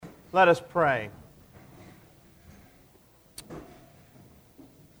Let us pray.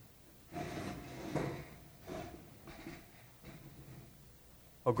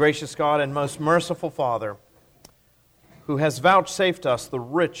 O gracious God and most merciful Father, who has vouchsafed us the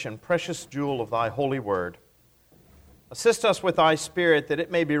rich and precious jewel of Thy holy word, assist us with Thy Spirit that it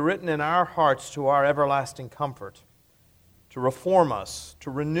may be written in our hearts to our everlasting comfort, to reform us,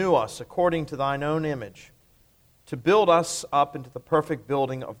 to renew us according to Thine own image, to build us up into the perfect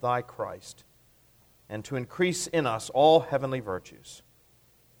building of Thy Christ, and to increase in us all heavenly virtues.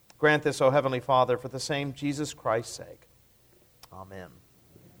 Grant this, O Heavenly Father, for the same Jesus Christ's sake. Amen.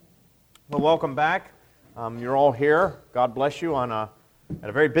 Well, welcome back. You're all here. God bless you at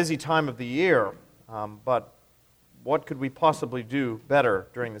a very busy time of the year. But what could we possibly do better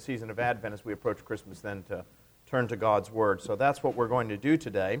during the season of Advent as we approach Christmas than to turn to God's Word? So that's what we're going to do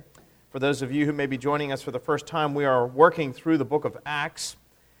today. For those of you who may be joining us for the first time, we are working through the book of Acts,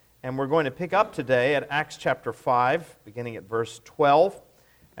 and we're going to pick up today at Acts chapter 5, beginning at verse 12,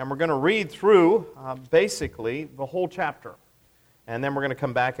 and we're going to read through basically the whole chapter, and then we're going to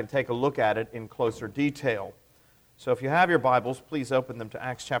come back and take a look at it in closer detail. So if you have your Bibles, please open them to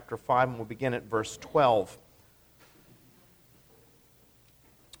Acts chapter 5, and we'll begin at verse 12.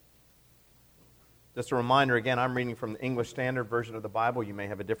 Just a reminder again, I'm reading from the English Standard Version of the Bible. You may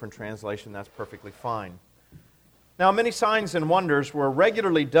have a different translation. That's perfectly fine. Now, many signs and wonders were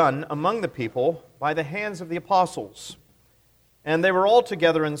regularly done among the people by the hands of the apostles, and they were all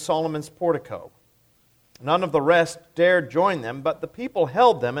together in Solomon's portico. None of the rest dared join them, but the people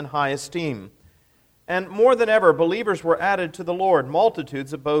held them in high esteem. And more than ever, believers were added to the Lord,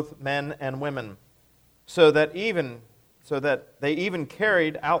 multitudes of both men and women, so that they even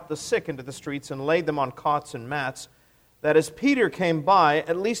carried out the sick into the streets and laid them on cots and mats, that as Peter came by,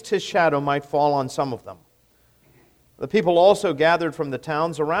 at least his shadow might fall on some of them. The people also gathered from the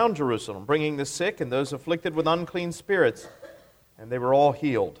towns around Jerusalem, bringing the sick and those afflicted with unclean spirits, and they were all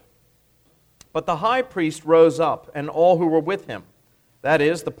healed. But the high priest rose up, and all who were with him, that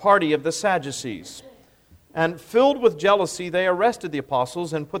is, the party of the Sadducees, and filled with jealousy, they arrested the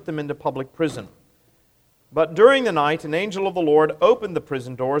apostles and put them into public prison. But during the night, an angel of the Lord opened the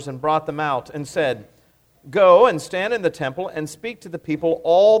prison doors and brought them out and said, "Go and stand in the temple and speak to the people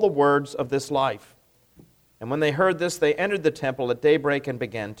all the words of this life." And when they heard this, they entered the temple at daybreak and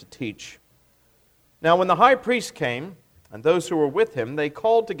began to teach. Now when the high priest came, and those who were with him, they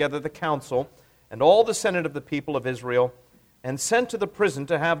called together the council and all the senate of the people of Israel, and sent to the prison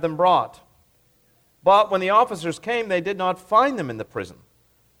to have them brought. But when the officers came, they did not find them in the prison.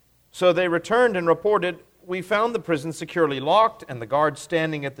 So they returned and reported, "We found the prison securely locked and the guards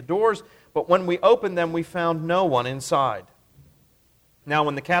standing at the doors, but when we opened them, we found no one inside." Now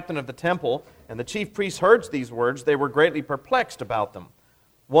when the captain of the temple and the chief priests heard these words, they were greatly perplexed about them,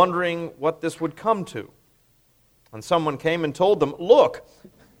 wondering what this would come to. And someone came and told them, "Look,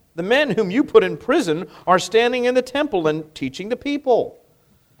 the men whom you put in prison are standing in the temple and teaching the people."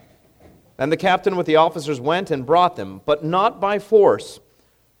 And the captain with the officers went and brought them, but not by force,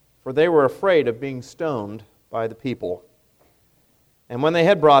 for they were afraid of being stoned by the people. And when they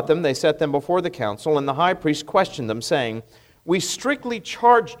had brought them, they set them before the council, and the high priest questioned them, saying, "We strictly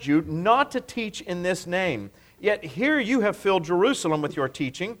charged you not to teach in this name, yet here you have filled Jerusalem with your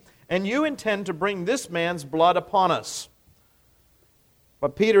teaching, and you intend to bring this man's blood upon us."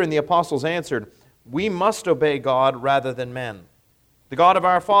 But Peter and the apostles answered, "We must obey God rather than men. The God of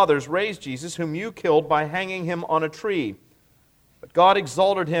our fathers raised Jesus, whom you killed by hanging him on a tree. But God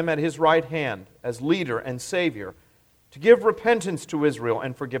exalted him at his right hand as leader and Savior, to give repentance to Israel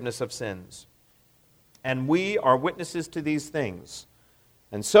and forgiveness of sins. And we are witnesses to these things.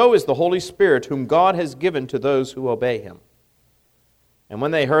 And so is the Holy Spirit, whom God has given to those who obey him." And when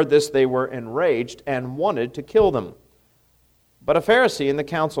they heard this, they were enraged and wanted to kill them. But a Pharisee in the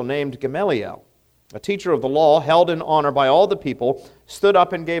council named Gamaliel, a teacher of the law, held in honor by all the people, stood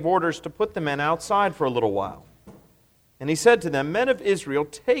up and gave orders to put the men outside for a little while. And he said to them, "Men of Israel,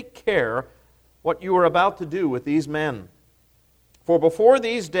 take care what you are about to do with these men. For before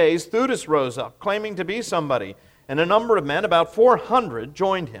these days Theudas rose up, claiming to be somebody, and a number of men, about 400,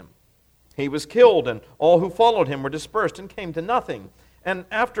 joined him. He was killed, and all who followed him were dispersed and came to nothing. And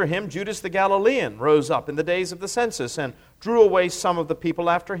after him Judas the Galilean rose up in the days of the census, and drew away some of the people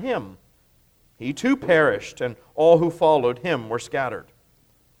after him. He too perished, and all who followed him were scattered.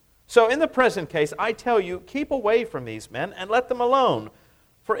 So in the present case, I tell you, keep away from these men, and let them alone.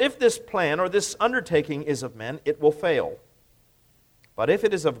 For if this plan or this undertaking is of men, it will fail. But if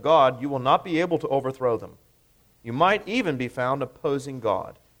it is of God, you will not be able to overthrow them. You might even be found opposing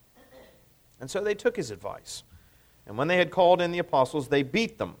God." And so they took his advice. And when they had called in the apostles, they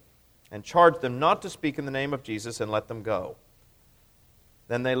beat them and charged them not to speak in the name of Jesus, and let them go.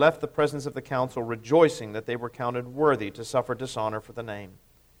 Then they left the presence of the council, rejoicing that they were counted worthy to suffer dishonor for the name.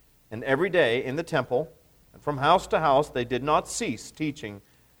 And every day in the temple and from house to house they did not cease teaching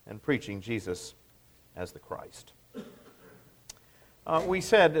and preaching Jesus as the Christ. We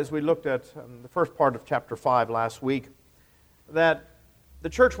said, as we looked at the first part of chapter 5 last week, that the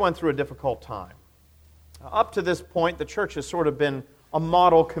church went through a difficult time. Up to this point, the church has sort of been a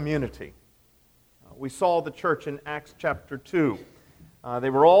model community. We saw the church in Acts chapter 2. They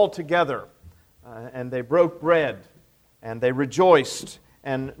were all together, and they broke bread, and they rejoiced,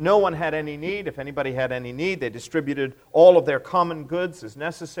 and no one had any need. If anybody had any need, they distributed all of their common goods as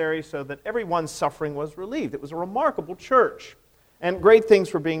necessary so that everyone's suffering was relieved. It was a remarkable church, and great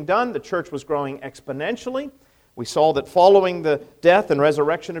things were being done. The church was growing exponentially. We saw that following the death and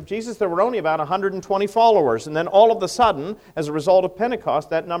resurrection of Jesus, there were only about 120 followers, and then all of a sudden, as a result of Pentecost,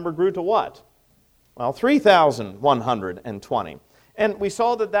 that number grew to what? Well, 3,120. And we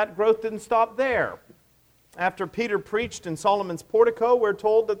saw that that growth didn't stop there. After Peter preached in Solomon's portico, we're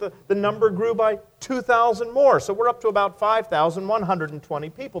told that the number grew by 2,000 more. So we're up to about 5,120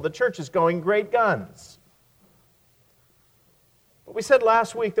 people. The church is going great guns. But we said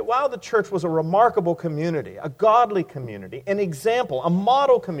last week that while the church was a remarkable community, a godly community, an example, a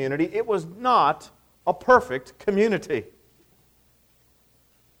model community, it was not a perfect community.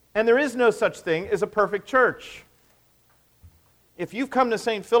 And there is no such thing as a perfect church. If you've come to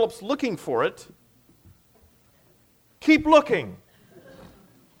St. Philip's looking for it, keep looking.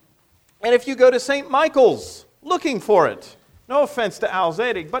 And if you go to St. Michael's looking for it, no offense to Al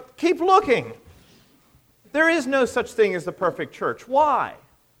Zadig, but keep looking. There is no such thing as the perfect church. Why?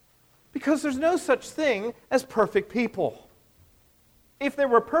 Because there's no such thing as perfect people. If there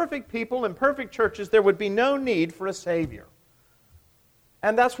were perfect people and perfect churches, there would be no need for a Savior.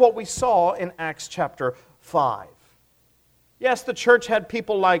 And that's what we saw in Acts chapter 5. Yes, the church had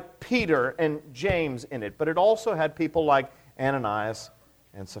people like Peter and James in it, but it also had people like Ananias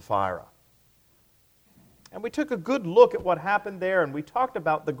and Sapphira. And we took a good look at what happened there, and we talked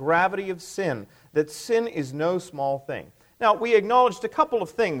about the gravity of sin, that sin is no small thing. Now, we acknowledged a couple of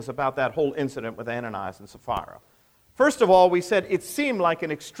things about that whole incident with Ananias and Sapphira. First of all, we said it seemed like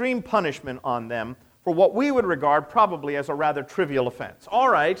an extreme punishment on them for what we would regard probably as a rather trivial offense. All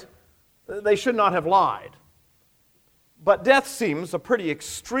right, they should not have lied. But death seems a pretty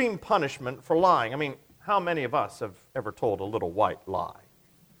extreme punishment for lying. I mean, how many of us have ever told a little white lie?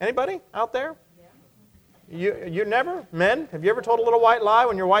 Anybody out there? Yeah. You never? Men, have you ever told a little white lie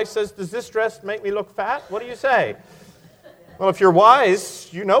when your wife says, "Does this dress make me look fat?" What do you say? Well, if you're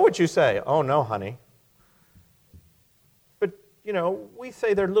wise, you know what you say. "Oh, no, honey." But, we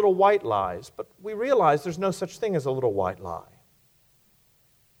say they're little white lies, but we realize there's no such thing as a little white lie.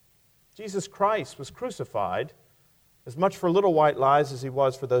 Jesus Christ was crucified as much for little white lies as he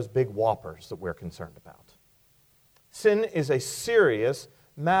was for those big whoppers that we're concerned about. Sin is a serious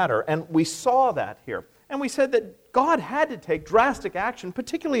matter, and we saw that here. And we said that God had to take drastic action,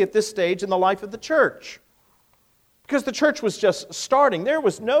 particularly at this stage in the life of the church. Because the church was just starting. There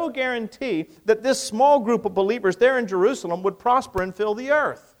was no guarantee that this small group of believers there in Jerusalem would prosper and fill the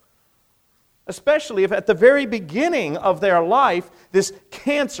earth. Especially if at the very beginning of their life, this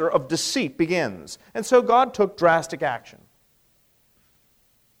cancer of deceit begins. And so God took drastic action.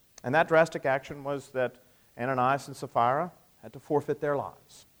 And that drastic action was that Ananias and Sapphira had to forfeit their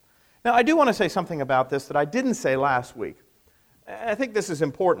lives. Now, I do want to say something about this that I didn't say last week. I think this is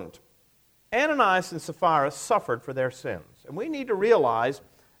important. Ananias and Sapphira suffered for their sins. And we need to realize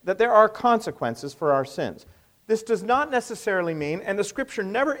that there are consequences for our sins. This does not necessarily mean, and the Scripture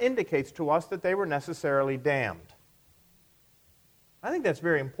never indicates to us, that they were necessarily damned. I think that's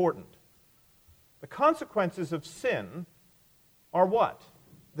very important. The consequences of sin are what?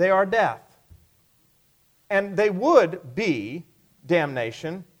 They are death. And they would be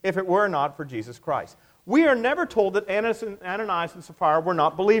damnation if it were not for Jesus Christ. We are never told that Ananias and Sapphira were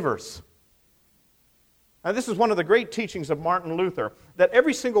not believers. Now, this is one of the great teachings of Martin Luther, that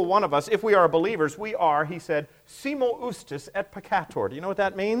every single one of us, if we are believers, we are, he said, simo ustis et peccator. Do you know what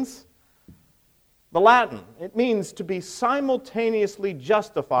that means? The Latin. It means to be simultaneously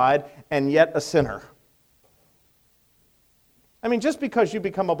justified and yet a sinner. I mean, just because you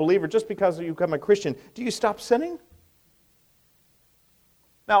become a believer, just because you become a Christian, do you stop sinning?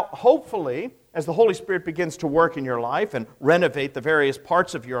 Now, hopefully, as the Holy Spirit begins to work in your life and renovate the various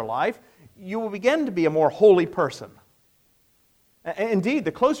parts of your life, you will begin to be a more holy person. Indeed,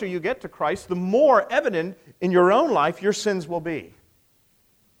 the closer you get to Christ, the more evident in your own life your sins will be.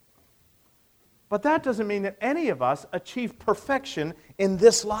 But that doesn't mean that any of us achieve perfection in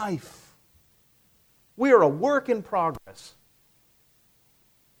this life. We are a work in progress.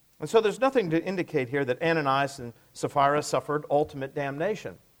 And so there's nothing to indicate here that Ananias and Sapphira suffered ultimate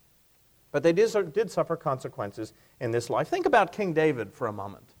damnation. But they did suffer consequences in this life. Think about King David for a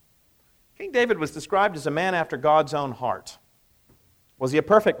moment. King David was described as a man after God's own heart. Was he a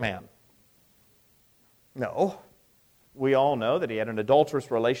perfect man? No. We all know that he had an adulterous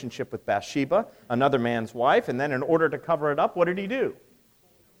relationship with Bathsheba, another man's wife, and then in order to cover it up, what did he do?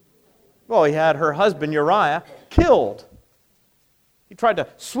 Well, he had her husband Uriah killed. He tried to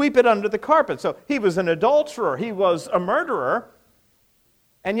sweep it under the carpet. So he was an adulterer. He was a murderer.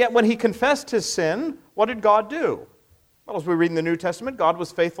 And yet when he confessed his sin, what did God do? Well, as we read in the New Testament, God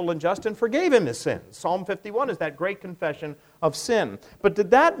was faithful and just and forgave him his sins. Psalm 51 is that great confession of sin. But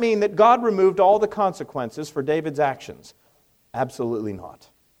did that mean that God removed all the consequences for David's actions? Absolutely not.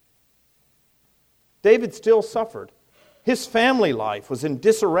 David still suffered. His family life was in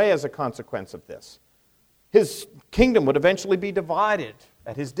disarray as a consequence of this. His kingdom would eventually be divided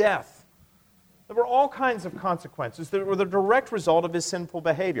at his death. There were all kinds of consequences that were the direct result of his sinful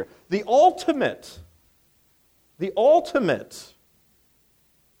behavior. The ultimate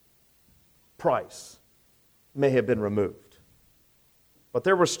price may have been removed. But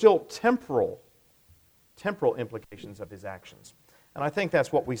there were still temporal implications of his actions. And I think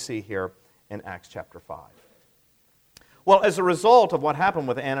that's what we see here in Acts chapter 5. Well, as a result of what happened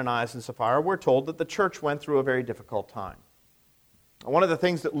with Ananias and Sapphira, we're told that the church went through a very difficult time. One of the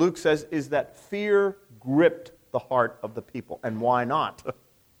things that Luke says is that fear gripped the heart of the people. And why not?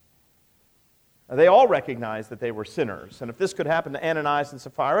 They all recognized that they were sinners. And if this could happen to Ananias and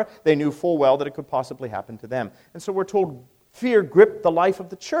Sapphira, they knew full well that it could possibly happen to them. And so we're told fear gripped the life of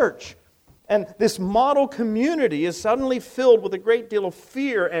the church. And this model community is suddenly filled with a great deal of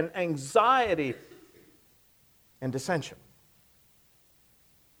fear and anxiety and dissension.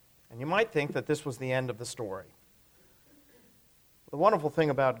 And you might think that this was the end of the story. The wonderful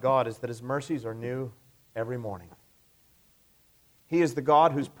thing about God is that His mercies are new every morning. He is the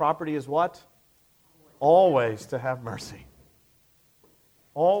God whose property is what? Always to have mercy.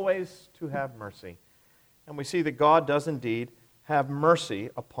 Always to have mercy. And we see that God does indeed have mercy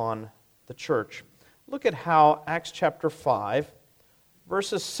upon the church. Look at how Acts chapter 5,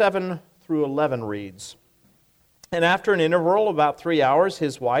 verses 7 through 11 reads. And after an interval of about 3 hours,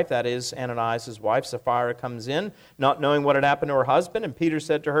 his wife, that is Ananias' wife, Sapphira, comes in, not knowing what had happened to her husband. And Peter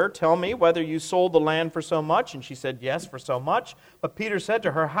said to her, "Tell me whether you sold the land for so much." And she said, "Yes, for so much." But Peter said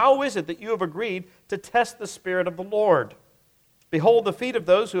to her, "How is it that you have agreed to test the Spirit of the Lord? Behold, the feet of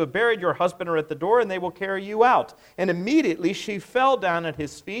those who have buried your husband are at the door, and they will carry you out." And immediately she fell down at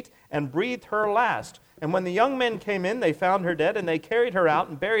his feet and breathed her last. And when the young men came in, they found her dead, and they carried her out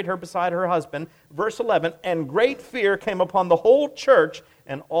and buried her beside her husband. Verse 11, and great fear came upon the whole church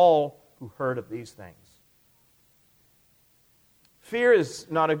and all who heard of these things. Fear is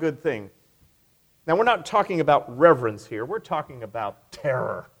not a good thing. Now, we're not talking about reverence here. We're talking about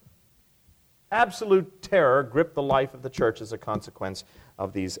terror. Absolute terror gripped the life of the church as a consequence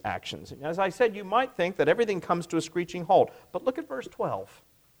of these actions. As I said, you might think that everything comes to a screeching halt. But look at verse 12.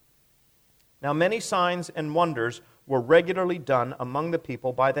 Now many signs and wonders were regularly done among the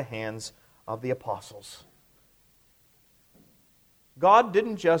people by the hands of the apostles. God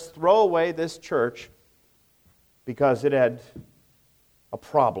didn't just throw away this church because it had a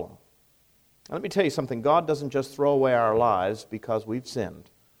problem. Now, let me tell you something. God doesn't just throw away our lives because we've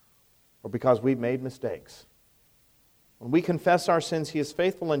sinned or because we've made mistakes. When we confess our sins, He is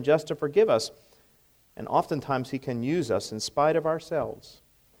faithful and just to forgive us, and oftentimes He can use us in spite of ourselves.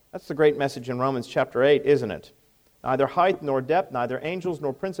 That's the great message in Romans chapter 8, isn't it? Neither height nor depth, neither angels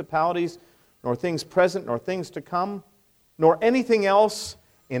nor principalities, nor things present nor things to come, nor anything else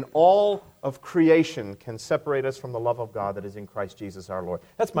in all of creation can separate us from the love of God that is in Christ Jesus our Lord.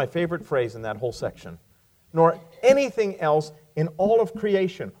 That's my favorite phrase in that whole section. Nor anything else in all of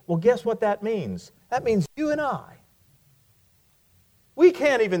creation. Well, guess what that means? That means you and I. We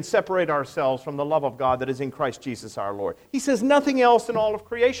can't even separate ourselves from the love of God that is in Christ Jesus our Lord. He says nothing else in all of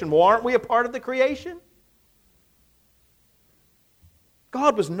creation. Well, aren't we a part of the creation?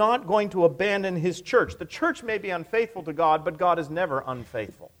 God was not going to abandon His church. The church may be unfaithful to God, but God is never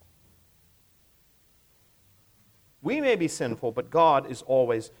unfaithful. We may be sinful, but God is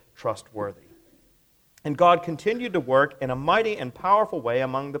always trustworthy. And God continued to work in a mighty and powerful way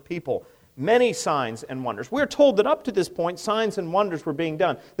among the people. Many signs and wonders. We're told that up to this point, signs and wonders were being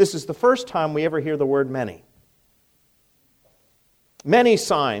done. This is the first time we ever hear the word many. Many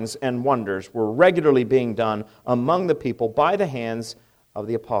signs and wonders were regularly being done among the people by the hands of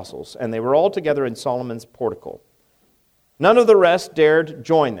the apostles, and they were all together in Solomon's portico. None of the rest dared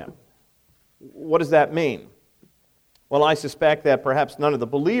join them. What does that mean? Well, I suspect that perhaps none of the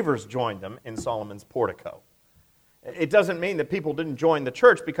believers joined them in Solomon's portico. It doesn't mean that people didn't join the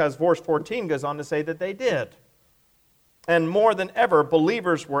church, because verse 14 goes on to say that they did. And more than ever,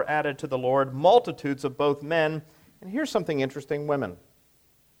 believers were added to the Lord, multitudes of both men, and here's something interesting, women.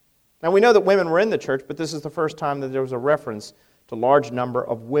 Now, we know that women were in the church, but this is the first time that there was a reference to a large number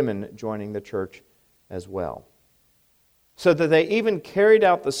of women joining the church as well. So that they even carried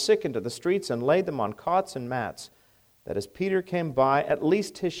out the sick into the streets and laid them on cots and mats, that as Peter came by, at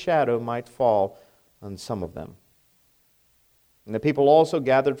least his shadow might fall on some of them. And the people also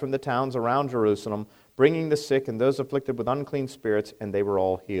gathered from the towns around Jerusalem, bringing the sick and those afflicted with unclean spirits, and they were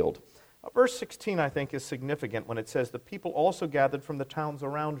all healed. Verse 16, I think, is significant when it says the people also gathered from the towns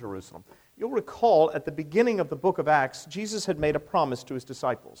around Jerusalem. You'll recall at the beginning of the book of Acts, Jesus had made a promise to his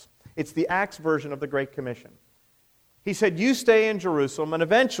disciples. It's the Acts version of the Great Commission. He said, you stay in Jerusalem, and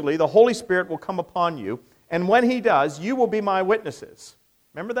eventually the Holy Spirit will come upon you, and when he does, you will be my witnesses.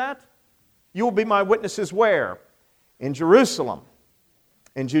 Remember that? You will be my witnesses where? In Jerusalem,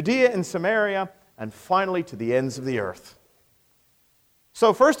 in Judea and Samaria, and finally to the ends of the earth.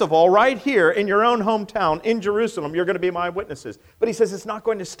 So first of all, right here in your own hometown, in Jerusalem, you're going to be my witnesses. But he says it's not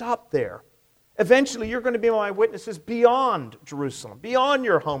going to stop there. Eventually, you're going to be my witnesses beyond Jerusalem, beyond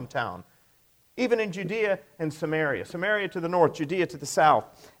your hometown, even in Judea and Samaria. Samaria to the north, Judea to the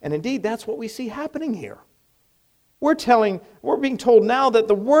south. And indeed, that's what we see happening here. We're being told now that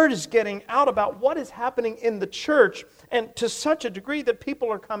the word is getting out about what is happening in the church, and to such a degree that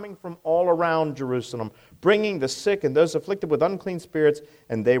people are coming from all around Jerusalem, bringing the sick and those afflicted with unclean spirits,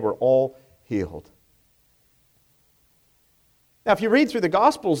 and they were all healed. Now, if you read through the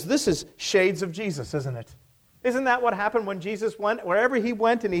Gospels, this is shades of Jesus, isn't it? Isn't that what happened when Jesus went? Wherever he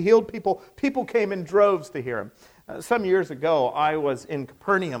went and he healed people, people came in droves to hear him. Some years ago, I was in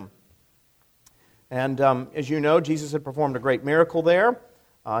Capernaum. And as you know, Jesus had performed a great miracle there.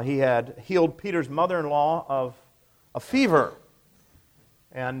 He had healed Peter's mother-in-law of a fever.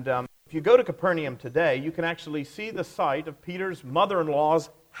 And if you go to Capernaum today, you can actually see the site of Peter's mother-in-law's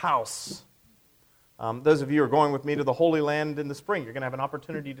house. Those of you who are going with me to the Holy Land in the spring, you're going to have an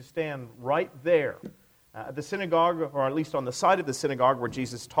opportunity to stand right there at the synagogue, or at least on the side of the synagogue where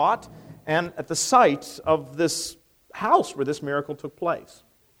Jesus taught, and at the site of this house where this miracle took place.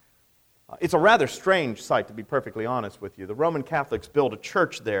 It's a rather strange sight, to be perfectly honest with you. The Roman Catholics built a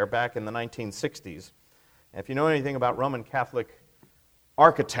church there back in the 1960s. And if you know anything about Roman Catholic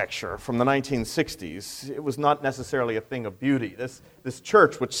architecture from the 1960s, it was not necessarily a thing of beauty. This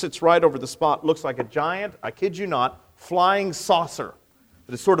church, which sits right over the spot, looks like a giant, I kid you not, flying saucer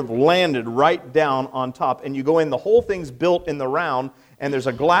that has sort of landed right down on top. And you go in, the whole thing's built in the round, and there's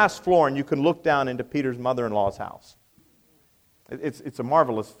a glass floor, and you can look down into Peter's mother-in-law's house. It's a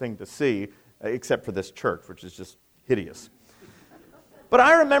marvelous thing to see, except for this church, which is just hideous. But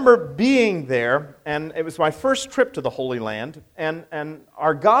I remember being there, and it was my first trip to the Holy Land, and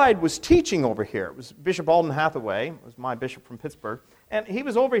our guide was teaching over here. It was Bishop Alden Hathaway, it was my bishop from Pittsburgh, and he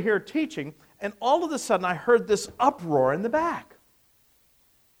was over here teaching, and all of a sudden I heard this uproar in the back.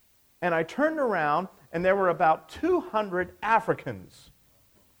 And I turned around, and there were about 200 Africans.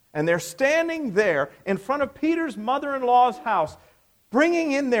 And they're standing there in front of Peter's mother-in-law's house,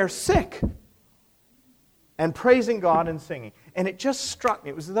 bringing in their sick and praising God and singing. And it just struck me.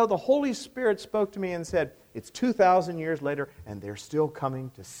 It was as though the Holy Spirit spoke to me and said, it's 2,000 years later, and they're still coming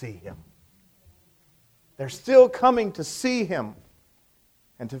to see Him. They're still coming to see Him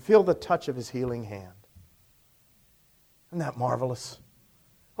and to feel the touch of His healing hand. Isn't that marvelous?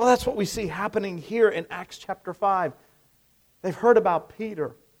 Well, that's what we see happening here in Acts chapter 5. They've heard about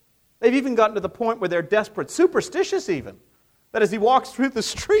Peter. They've even gotten to the point where they're desperate, superstitious even, that as he walks through the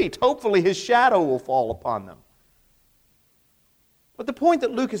street, hopefully his shadow will fall upon them. But the point that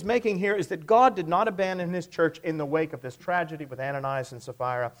Luke is making here is that God did not abandon His church in the wake of this tragedy with Ananias and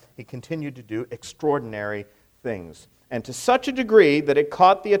Sapphira. He continued to do extraordinary things, and to such a degree that it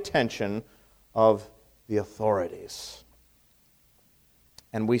caught the attention of the authorities.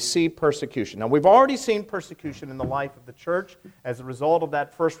 And we see persecution. Now, we've already seen persecution in the life of the church as a result of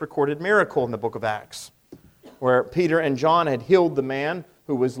that first recorded miracle in the book of Acts, where Peter and John had healed the man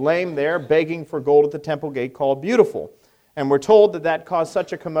who was lame there, begging for gold at the temple gate called Beautiful. And we're told that that caused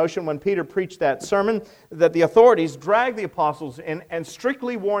such a commotion when Peter preached that sermon that the authorities dragged the apostles in and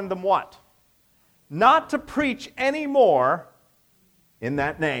strictly warned them what? Not to preach any more in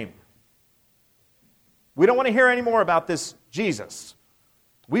that name. We don't want to hear any more about this Jesus.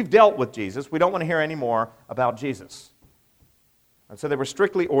 We've dealt with Jesus. We don't want to hear any more about Jesus. And so they were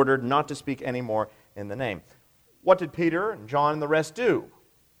strictly ordered not to speak any more in the name. What did Peter and John and the rest do?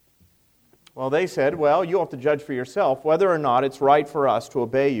 Well, they said, well, you have to judge for yourself whether or not it's right for us to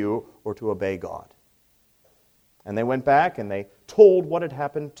obey you or to obey God. And they went back and they told what had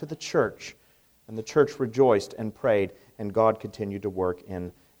happened to the church. And the church rejoiced and prayed, and God continued to work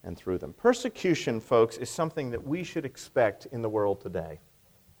in and through them. Persecution, folks, is something that we should expect in the world today.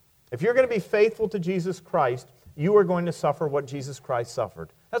 If you're going to be faithful to Jesus Christ, you are going to suffer what Jesus Christ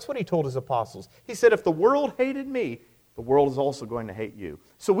suffered. That's what he told his apostles. He said, if the world hated me, the world is also going to hate you.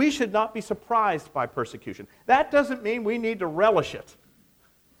 So we should not be surprised by persecution. That doesn't mean we need to relish it.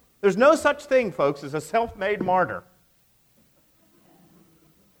 There's no such thing, folks, as a self-made martyr.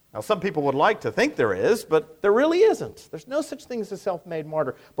 Now, some people would like to think there is, but there really isn't. There's no such thing as a self-made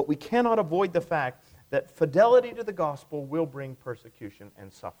martyr. But we cannot avoid the fact that fidelity to the gospel will bring persecution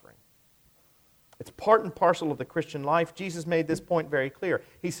and suffering. It's part and parcel of the Christian life. Jesus made this point very clear.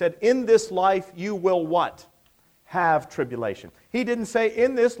 He said, in this life you will what? Have tribulation. He didn't say,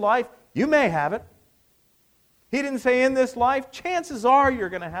 in this life you may have it. He didn't say, in this life, chances are you're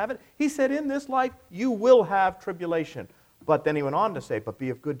going to have it. He said, in this life you will have tribulation. But then he went on to say, but be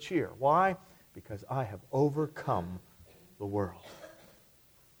of good cheer. Why? Because I have overcome the world.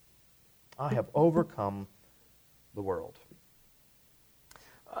 I have overcome the world.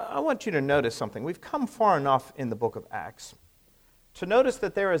 I want you to notice something. We've come far enough in the book of Acts to notice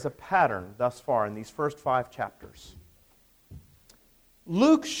that there is a pattern thus far in these first 5 chapters.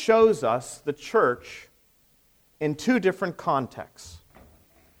 Luke shows us the church in 2 different contexts.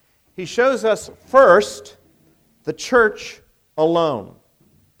 He shows us first the church alone,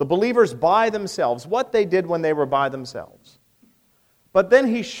 the believers by themselves, what they did when they were by themselves. But then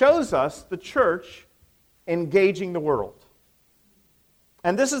he shows us the church engaging the world.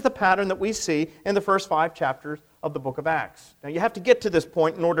 And this is the pattern that we see in the first 5 chapters of the book of Acts. Now, you have to get to this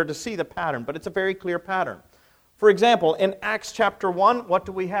point in order to see the pattern, but it's a very clear pattern. For example, in Acts chapter 1, what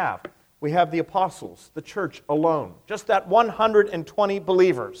do we have? We have the apostles, the church alone, just that 120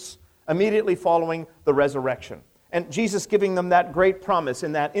 believers immediately following the resurrection. And Jesus giving them that great promise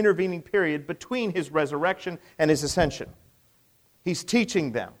in that intervening period between his resurrection and his ascension. He's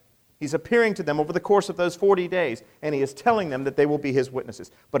teaching them. He's appearing to them over the course of those 40 days, and he is telling them that they will be his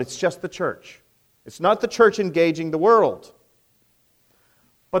witnesses. But it's just the church. It's not the church engaging the world.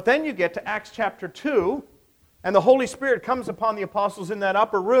 But then you get to Acts chapter 2, and the Holy Spirit comes upon the apostles in that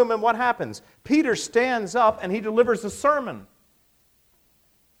upper room, and what happens? Peter stands up and he delivers a sermon.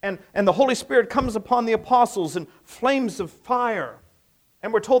 And the Holy Spirit comes upon the apostles in flames of fire.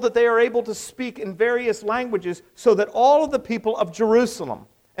 And we're told that they are able to speak in various languages so that all of the people of Jerusalem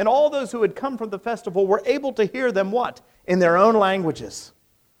and all those who had come from the festival were able to hear them what? In their own languages.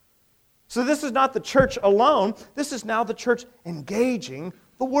 So this is not the church alone. This is now the church engaging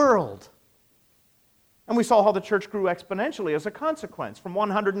the world. And we saw how the church grew exponentially as a consequence, from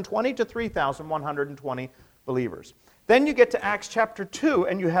 120 to 3,120 believers. Then you get to Acts chapter 2,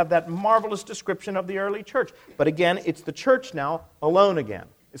 and you have that marvelous description of the early church. But again, it's the church now alone again.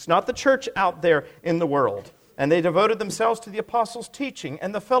 It's not the church out there in the world. And they devoted themselves to the apostles' teaching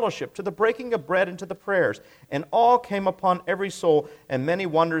and the fellowship, to the breaking of bread and to the prayers. And all came upon every soul, and many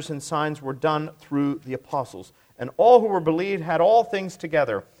wonders and signs were done through the apostles. And all who were believed had all things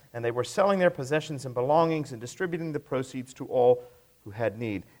together, and they were selling their possessions and belongings and distributing the proceeds to all who had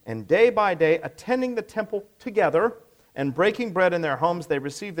need. And day by day, attending the temple together and breaking bread in their homes, they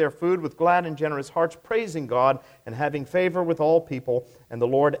received their food with glad and generous hearts, praising God and having favor with all people. And the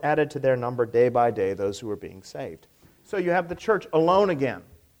Lord added to their number day by day those who were being saved. So you have the church alone again.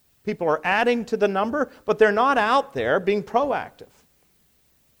 People are adding to the number, but they're not out there being proactive.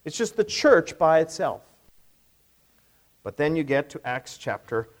 It's just the church by itself. But then you get to Acts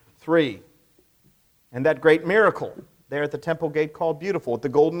chapter 3. And that great miracle there at the temple gate called Beautiful, at the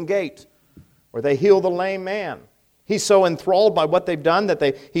Golden Gate, where they heal the lame man. He's so enthralled by what they've done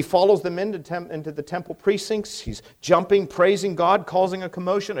that he follows them into the temple precincts. He's jumping, praising God, causing a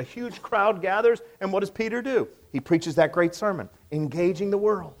commotion. A huge crowd gathers. And what does Peter do? He preaches that great sermon, engaging the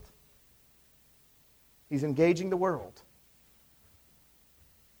world. He's engaging the world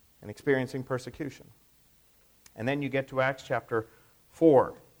and experiencing persecution. And then you get to Acts chapter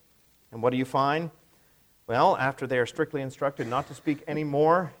 4. And what do you find? Well, after they are strictly instructed not to speak any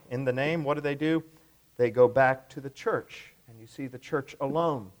more in the name, what do? They go back to the church. And you see the church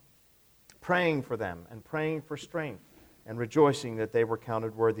alone, praying for them and praying for strength and rejoicing that they were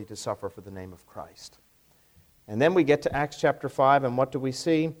counted worthy to suffer for the name of Christ. And then we get to Acts chapter 5, and what do we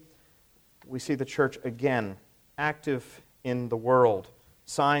see? We see the church again, active in the world.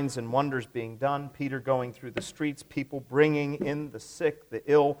 Signs and wonders being done, Peter going through the streets, people bringing in the sick, the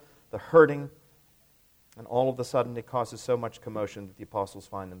ill, the hurting. And all of a sudden, it causes so much commotion that the apostles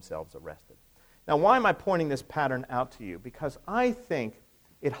find themselves arrested. Now, why am I pointing this pattern out to you? Because I think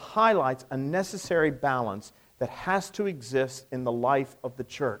it highlights a necessary balance that has to exist in the life of the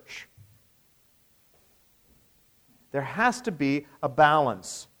church. There has to be a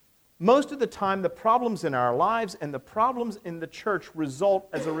balance. Most of the time, the problems in our lives and the problems in the church result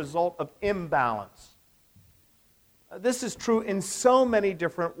as a result of imbalance. This is true in so many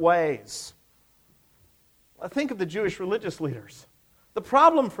different ways. Think of the Jewish religious leaders. The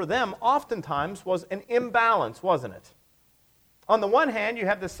problem for them oftentimes was an imbalance, wasn't it? On the one hand, you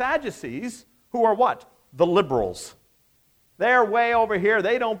have the Sadducees, who are what? The liberals. They're way over here.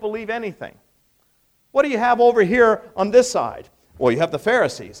 They don't believe anything. What do you have over here on this side? Well, you have the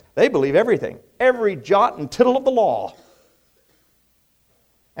Pharisees. They believe everything, every jot and tittle of the law.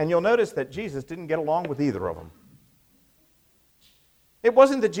 And you'll notice that Jesus didn't get along with either of them. It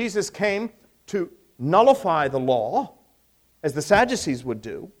wasn't that Jesus came to nullify the law, as the Sadducees would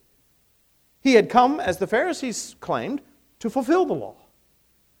do. He had come, as the Pharisees claimed, to fulfill the law,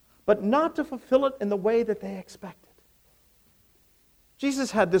 but not to fulfill it in the way that they expected.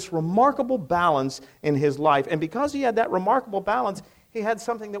 Jesus had this remarkable balance in his life, and because he had that remarkable balance, he had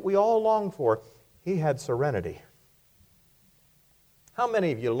something that we all long for. He had serenity. How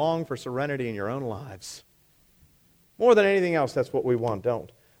many of you long for serenity in your own lives? More than anything else, that's what we want,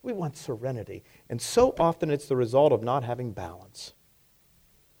 don't? We want serenity. And so often it's the result of not having balance.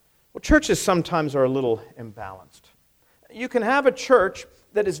 Well, churches sometimes are a little imbalanced. You can have a church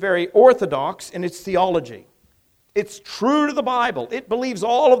that is very orthodox in its theology. It's true to the Bible. It believes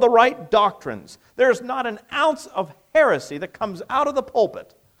all of the right doctrines. There's not an ounce of heresy that comes out of the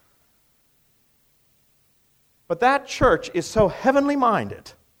pulpit. But that church is so heavenly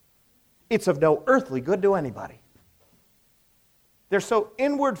minded, it's of no earthly good to anybody. They're so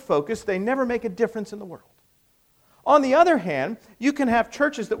inward focused, they never make a difference in the world. On the other hand, you can have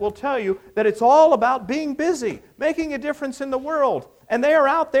churches that will tell you that it's all about being busy, making a difference in the world, and they are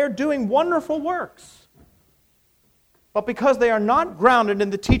out there doing wonderful works. But because they are not grounded in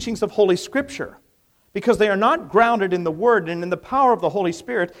the teachings of Holy Scripture, because they are not grounded in the Word and in the power of the Holy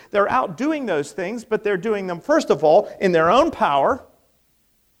Spirit, they're out doing those things, but they're doing them, first of all, in their own power,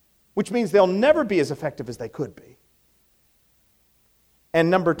 which means they'll never be as effective as they could be. And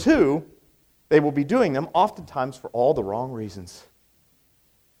number two, they will be doing them oftentimes for all the wrong reasons.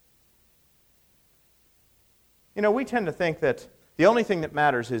 You know, we tend to think that the only thing that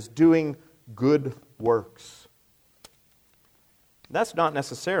matters is doing good works. That's not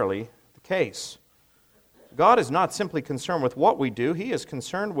necessarily the case. God is not simply concerned with what we do, He is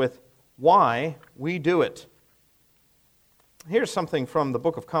concerned with why we do it. Here's something from the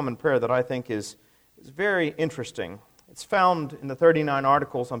Book of Common Prayer that I think is very interesting. It's found in the 39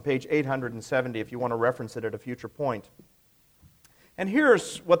 Articles on page 870 if you want to reference it at a future point. And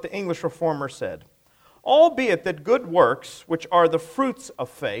here's what the English Reformer said. Albeit that good works, which are the fruits of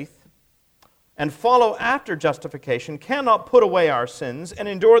faith, and follow after justification, cannot put away our sins and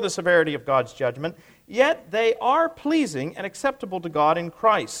endure the severity of God's judgment, yet they are pleasing and acceptable to God in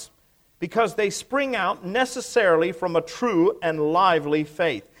Christ, because they spring out necessarily from a true and lively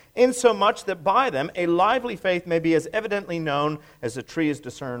faith, insomuch that by them a lively faith may be as evidently known as the tree is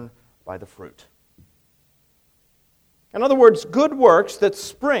discerned by the fruit. In other words, good works that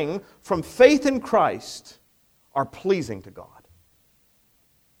spring from faith in Christ are pleasing to God.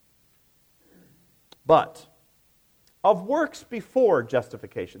 But of works before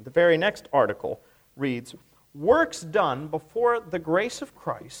justification, the very next article reads, works done before the grace of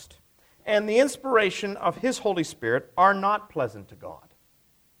Christ and the inspiration of His Holy Spirit are not pleasant to God.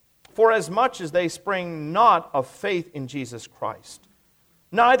 For as much as they spring not of faith in Jesus Christ,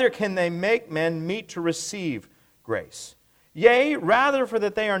 neither can they make men meet to receive grace. Yea, rather for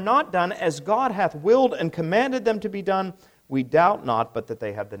that they are not done as God hath willed and commanded them to be done, we doubt not but that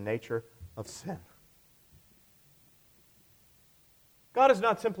they have the nature of sin. God is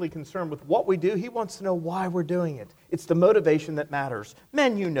not simply concerned with what we do. He wants to know why we're doing it. It's the motivation that matters.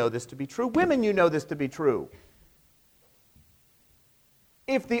 Men, you know this to be true. Women, you know this to be true.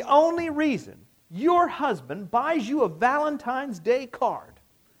 If the only reason your husband buys you a Valentine's Day card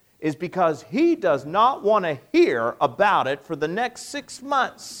is because he does not want to hear about it for the next 6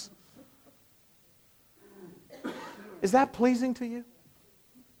 months, is that pleasing to you?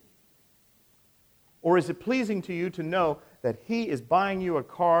 Or is it pleasing to you to know that he is buying you a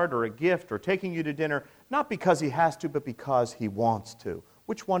card or a gift or taking you to dinner, not because he has to, but because he wants to?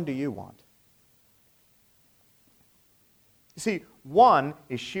 Which one do you want? You see, one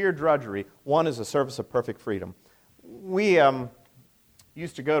is sheer drudgery. One is a service of perfect freedom. We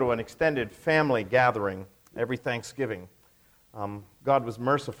used to go to an extended family gathering every Thanksgiving. God was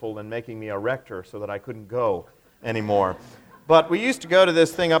merciful in making me a rector so that I couldn't go anymore. But we used to go to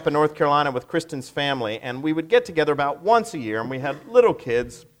this thing up in North Carolina with Kristen's family, and we would get together about once a year, and we had little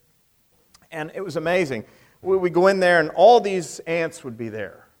kids, and it was amazing. We would go in there, and all these aunts would be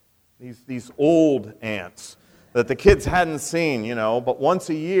there, these old aunts that the kids hadn't seen, but once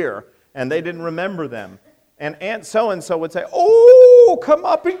a year, and they didn't remember them. And Aunt so-and-so would say, "Oh, come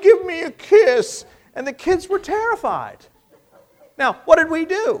up and give me a kiss." And the kids were terrified. Now, what did we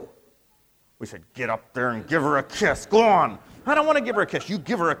do? We said, "Get up there and give her a kiss. Go on." "I don't want to give her a kiss." "You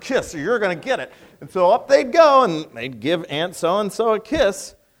give her a kiss or you're going to get it." And so up they'd go, and they'd give Aunt so-and-so a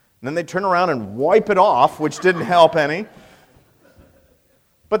kiss. And then they'd turn around and wipe it off, which didn't help any.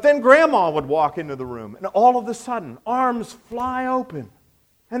 But then Grandma would walk into the room, and all of a sudden, arms fly open.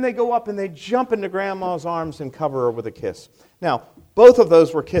 And they go up and they jump into Grandma's arms and cover her with a kiss. Now, both of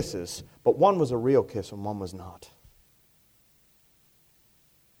those were kisses, but one was a real kiss and one was not.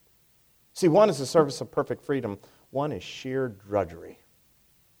 See, one is the service of perfect freedom. One is sheer drudgery.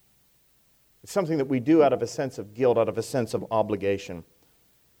 It's something that we do out of a sense of guilt, out of a sense of obligation.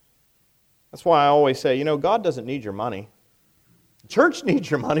 That's why I always say, God doesn't need your money. The church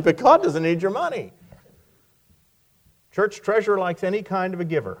needs your money, but God doesn't need your money. Church treasurer likes any kind of a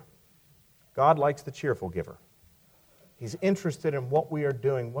giver. God likes the cheerful giver. He's interested in what we are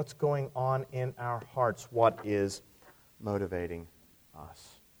doing, what's going on in our hearts, what is motivating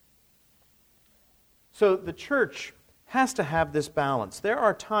us. So the church has to have this balance. There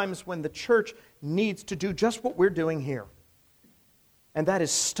are times when the church needs to do just what we're doing here, and that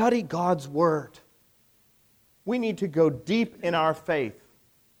is study God's Word. We need to go deep in our faith.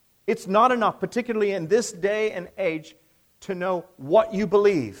 It's not enough, particularly in this day and age, to know what you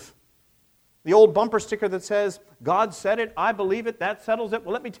believe. The old bumper sticker that says, "God said it, I believe it, that settles it."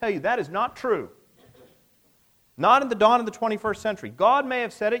 Well, let me tell you, that is not true. Not in the dawn of the 21st century. God may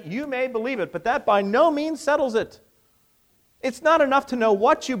have said it, you may believe it, but that by no means settles it. It's not enough to know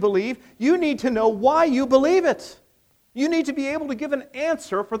what you believe. You need to know why you believe it. You need to be able to give an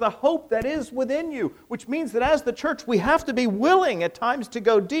answer for the hope that is within you, which means that as the church, we have to be willing at times to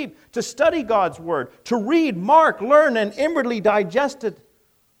go deep, to study God's Word, to read, mark, learn, and inwardly digest it.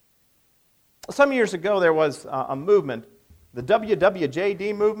 Some years ago, there was a movement, the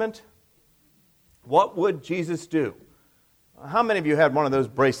WWJD movement. What would Jesus do? How many of you had one of those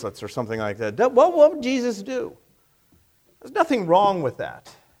bracelets or something like that? What would Jesus do? There's nothing wrong with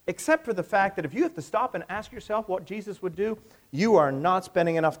that, except for the fact that if you have to stop and ask yourself what Jesus would do, you are not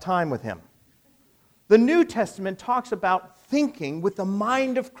spending enough time with Him. The New Testament talks about thinking with the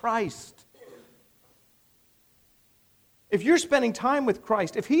mind of Christ. If you're spending time with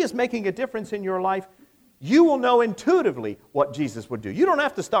Christ, if He is making a difference in your life, you will know intuitively what Jesus would do. You don't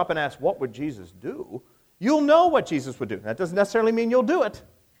have to stop and ask, what would Jesus do? You'll know what Jesus would do. That doesn't necessarily mean you'll do it,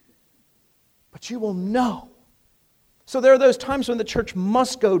 but you will know. So there are those times when the church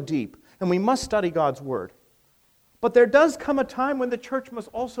must go deep, and we must study God's Word. But there does come a time when the church must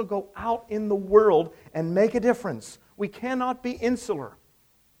also go out in the world and make a difference. We cannot be insular.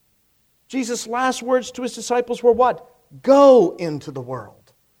 Jesus' last words to His disciples were what? Go into the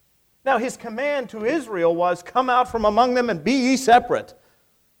world. Now, His command to Israel was, come out from among them and be ye separate.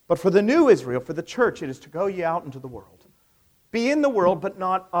 But for the new Israel, for the church, it is to go ye out into the world. Be in the world, but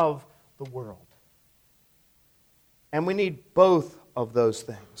not of the world. And we need both of those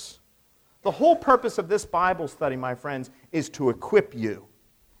things. The whole purpose of this Bible study, my friends, is to equip you.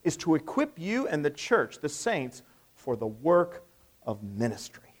 Is to equip you and the church, the saints, for the work of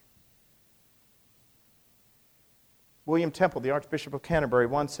ministry. William Temple, the Archbishop of Canterbury,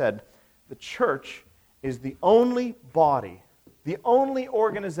 once said, the church is the only body, the only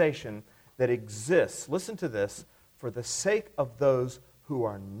organization that exists, listen to this, for the sake of those who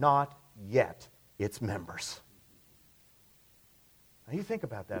are not yet its members. Now you think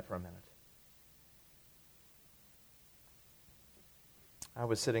about that for a minute. I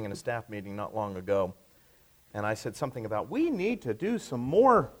was sitting in a staff meeting not long ago, and I said something about, we need to do some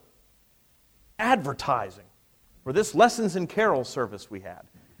more advertising for this Lessons and Carol service we had.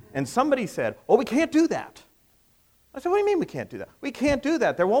 And somebody said, oh, we can't do that. I said, what do you mean we can't do that? We can't do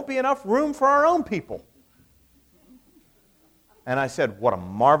that. There won't be enough room for our own people. And I said, what a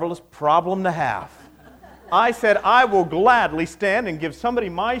marvelous problem to have. I said, I will gladly stand and give somebody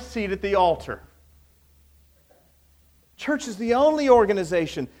my seat at the altar. Church is the only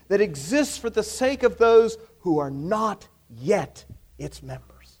organization that exists for the sake of those who are not yet its members.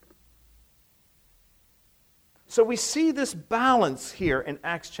 So we see this balance here in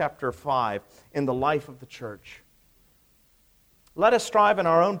Acts chapter 5 in the life of the church. Let us strive in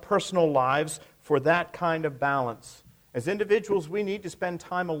our own personal lives for that kind of balance. As individuals, we need to spend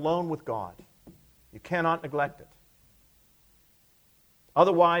time alone with God. You cannot neglect it.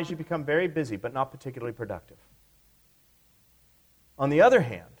 Otherwise, you become very busy, but not particularly productive. On the other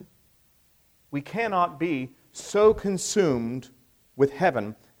hand, we cannot be so consumed with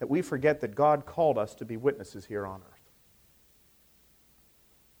heaven that we forget that God called us to be witnesses here on earth.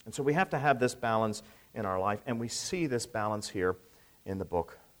 And so we have to have this balance in our life, and we see this balance here in the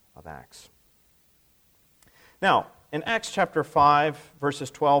book of Acts. Now, in Acts chapter 5,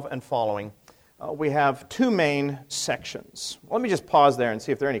 verses 12 and following, we have two main sections. Let me just pause there and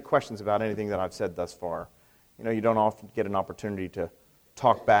see if there are any questions about anything that I've said thus far. You know, you don't often get an opportunity to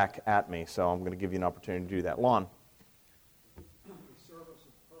talk back at me, so I'm going to give you an opportunity to do that. Lon? The service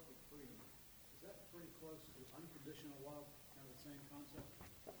of perfect freedom. Is that pretty close to unconditional love, kind of the same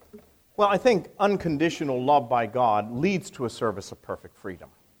concept? Well, I think unconditional love by God leads to a service of perfect freedom.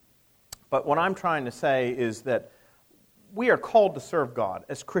 But what I'm trying to say is that we are called to serve God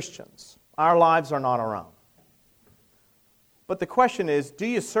as Christians. Our lives are not our own. But the question is, do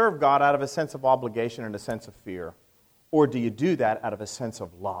you serve God out of a sense of obligation and a sense of fear? Or do you do that out of a sense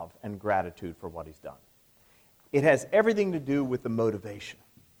of love and gratitude for what He's done? It has everything to do with the motivation.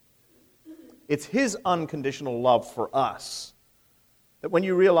 It's His unconditional love for us. That when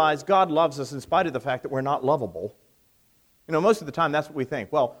you realize God loves us in spite of the fact that we're not lovable. You know, most of the time that's what we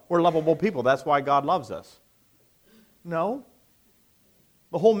think. Well, we're lovable people, that's why God loves us. No.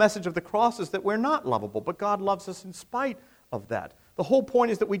 The whole message of the cross is that we're not lovable, but God loves us in spite of that. The whole point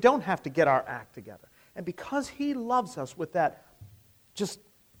is that we don't have to get our act together. And because He loves us with that just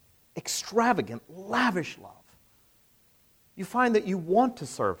extravagant, lavish love, you find that you want to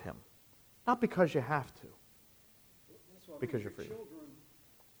serve Him. Not because you have to, because you're free. Children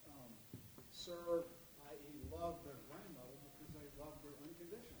serve, i.e. love their grandmother because they love her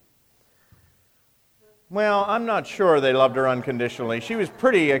unconditionally. Well, I'm not sure they loved her unconditionally. She was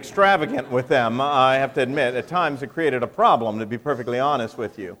pretty extravagant with them, I have to admit. At times it created a problem, to be perfectly honest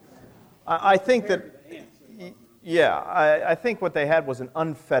with you. I think that, I think what they had was an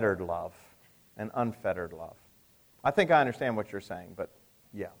unfettered love. An unfettered love. I think I understand what you're saying, but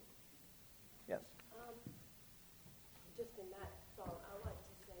yeah. Yes? Just in that thought, I like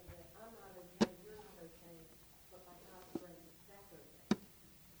to say that I'm not okay, you're not okay, but by God's grace, that's okay.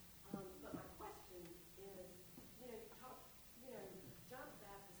 But my question is, John the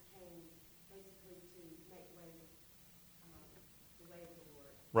Baptist came basically to make way, the way of the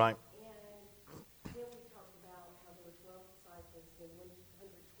Lord. Right. And then we talked about how there were 12 disciples, then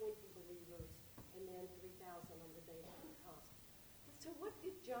 120 believers, and then 3,000 on the day of Pentecost. So what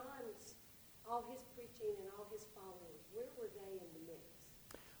did all his preaching and all his followers, where were they in the mix?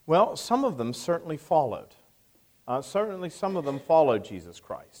 Well, some of them certainly followed. Certainly some of them followed Jesus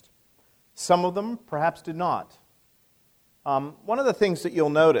Christ. Some of them perhaps did not. One of the things that you'll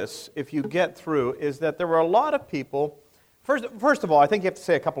notice if you get through is that there were a lot of people. First of all, I think you have to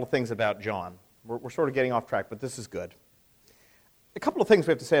say a couple of things about John. We're sort of getting off track, but this is good. A couple of things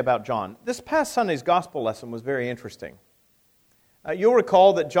we have to say about John. This past Sunday's gospel lesson was very interesting. You'll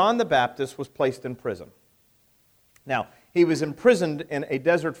recall that John the Baptist was placed in prison. Now, he was imprisoned in a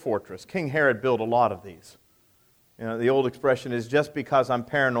desert fortress. King Herod built a lot of these. You know, the old expression is, just because I'm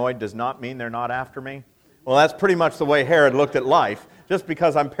paranoid does not mean they're not after me. Well, that's pretty much the way Herod looked at life. Just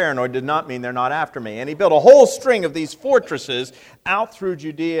because I'm paranoid did not mean they're not after me. And he built a whole string of these fortresses out through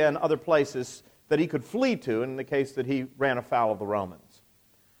Judea and other places that he could flee to in the case that he ran afoul of the Romans.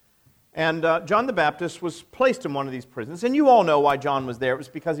 And John the Baptist was placed in one of these prisons. And you all know why John was there. It was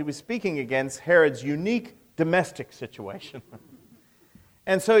because he was speaking against Herod's unique domestic situation.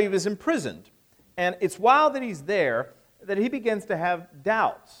 And so he was imprisoned. And it's while that he's there that he begins to have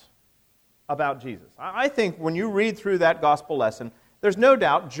doubts about Jesus. I think when you read through that gospel lesson, there's no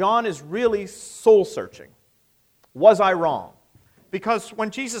doubt John is really soul-searching. Was I wrong? Because when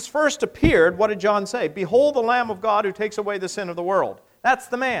Jesus first appeared, what did John say? Behold the Lamb of God who takes away the sin of the world. That's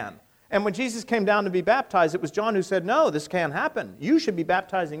the man. And when Jesus came down to be baptized, it was John who said, no, this can't happen. You should be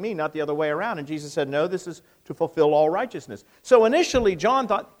baptizing me, not the other way around. And Jesus said, no, this is to fulfill all righteousness. So initially, John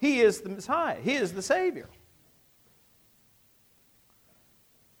thought he is the Messiah. He is the Savior.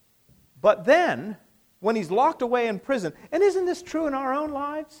 But then, when he's locked away in prison, and isn't this true in our own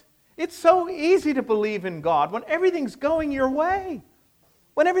lives? It's so easy to believe in God when everything's going your way.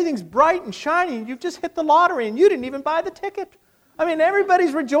 When everything's bright and shiny, and you've just hit the lottery and you didn't even buy the ticket. I mean,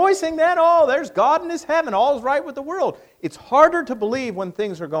 everybody's rejoicing then, oh, there's God in His heaven, all's right with the world. It's harder to believe when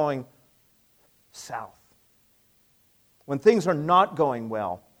things are going south. When things are not going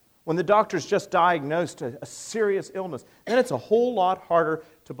well. when the doctor's just diagnosed a serious illness, then it's a whole lot harder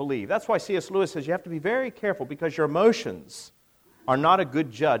to believe. That's why C.S. Lewis says you have to be very careful because your emotions are not a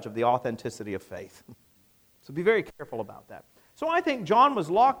good judge of the authenticity of faith. So be very careful about that. So I think John was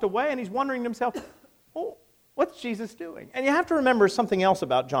locked away and he's wondering to himself, oh, what's Jesus doing? And you have to remember something else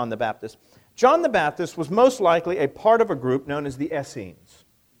about John the Baptist. John the Baptist was most likely a part of a group known as the Essenes,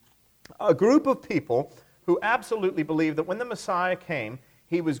 a group of people who absolutely believed that when the Messiah came,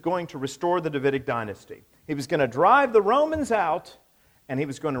 he was going to restore the Davidic dynasty. He was going to drive the Romans out, and he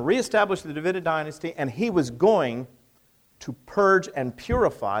was going to reestablish the Davidic dynasty, and he was going to purge and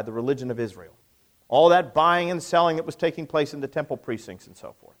purify the religion of Israel. All that buying and selling that was taking place in the temple precincts and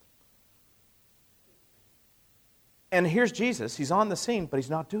so forth. And here's Jesus. He's on the scene, but he's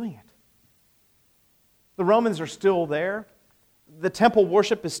not doing it. The Romans are still there. The temple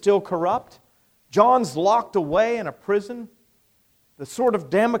worship is still corrupt. John's locked away in a prison. The sword of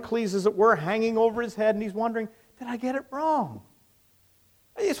Damocles, as it were, hanging over his head, and he's wondering, did I get it wrong?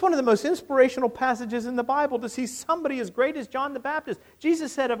 It's one of the most inspirational passages in the Bible to see somebody as great as John the Baptist.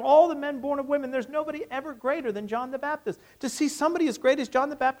 Jesus said, of all the men born of women, there's nobody ever greater than John the Baptist. To see somebody as great as John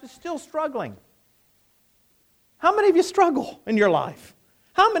the Baptist still struggling. How many of you struggle in your life?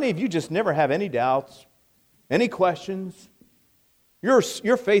 How many of you just never have any doubts, any questions? Your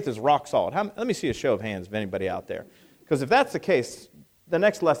faith is rock solid. Let me see a show of hands of anybody out there. Because if that's the case, the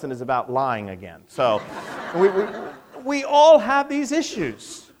next lesson is about lying again. So we all have these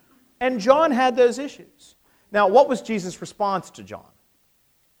issues. And John had those issues. Now, what was Jesus' response to John?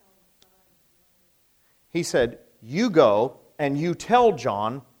 He said, you go and you tell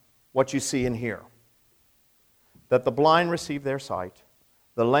John what you see and hear. That the blind receive their sight,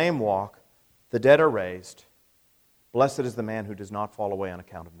 the lame walk, the dead are raised. Blessed is the man who does not fall away on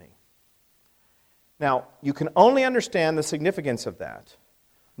account of me. Now, you can only understand the significance of that,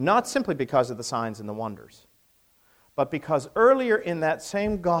 not simply because of the signs and the wonders, but because earlier in that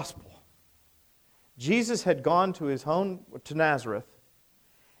same gospel, Jesus had gone to his home to Nazareth,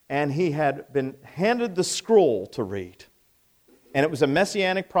 and he had been handed the scroll to read. And it was a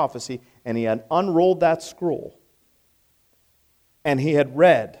messianic prophecy, and he had unrolled that scroll. And he had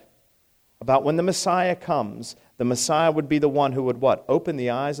read about when the Messiah comes, the Messiah would be the one who would what? Open the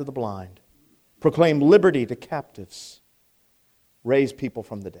eyes of the blind, proclaim liberty to captives, raise people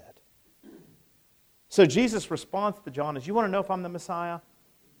from the dead. So Jesus' response to John is, you want to know if I'm the Messiah?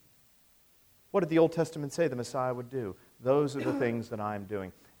 What did the Old Testament say the Messiah would do? Those are the things that I am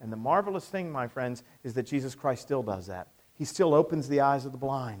doing. And the marvelous thing, my friends, is that Jesus Christ still does that. He still opens the eyes of the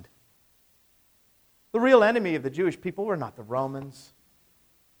blind. The real enemy of the Jewish people were not the Romans.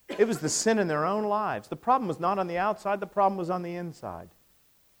 It was the sin in their own lives. The problem was not on the outside, the problem was on the inside.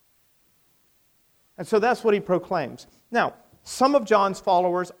 And so that's what he proclaims. Now, some of John's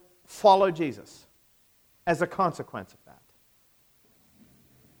followers follow Jesus as a consequence of that.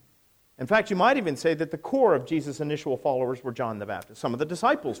 In fact, you might even say that the core of Jesus' initial followers were John the Baptist. Some of the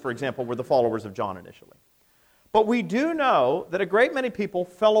disciples, for example, were the followers of John initially. But we do know that a great many people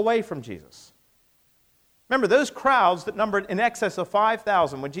fell away from Jesus. Remember, those crowds that numbered in excess of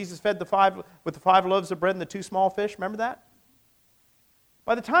 5,000 when Jesus fed with the 5 loaves of bread and the 2 small fish, remember that?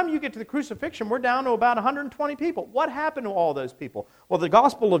 By the time you get to the crucifixion, we're down to about 120 people. What happened to all those people? Well, the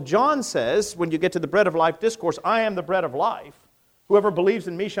Gospel of John says, when you get to the bread of life discourse, I am the bread of life. Whoever believes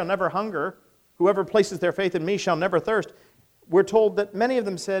in me shall never hunger. Whoever places their faith in me shall never thirst. We're told that many of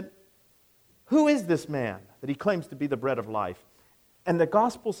them said, who is this man that he claims to be the bread of life? And the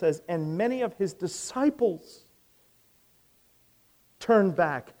Gospel says, and many of his disciples turned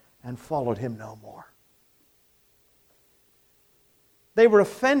back and followed him no more. They were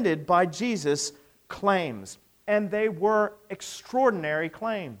offended by Jesus' claims, and they were extraordinary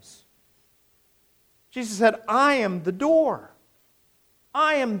claims. Jesus said, I am the door.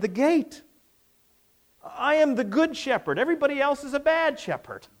 I am the gate. I am the good shepherd. Everybody else is a bad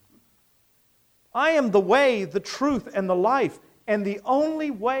shepherd. I am the way, the truth, and the life, and the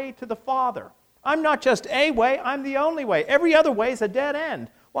only way to the Father. I'm not just a way, I'm the only way. Every other way is a dead end.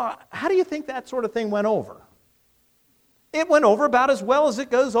 Well, how do you think that sort of thing went over? It went over about as well as it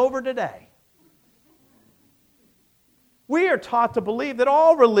goes over today. We are taught to believe that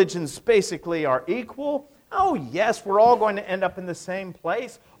all religions basically are equal. Oh yes, we're all going to end up in the same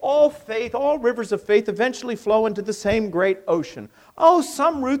place. All faith, all rivers of faith eventually flow into the same great ocean. Oh,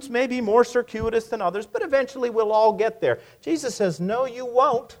 some routes may be more circuitous than others, but eventually we'll all get there. Jesus says, no, you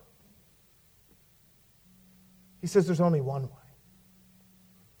won't. He says there's only one way.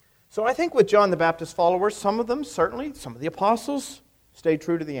 So I think with John the Baptist followers, some of them, certainly, some of the apostles, stayed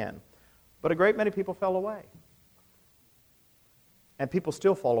true to the end. But a great many people fell away. And people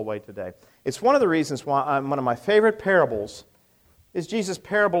still fall away today. It's one of the reasons why one of my favorite parables is Jesus'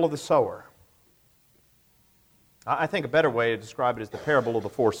 parable of the sower. I think a better way to describe it is the parable of the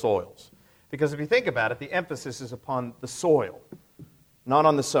four soils. Because if you think about it, the emphasis is upon the soil, not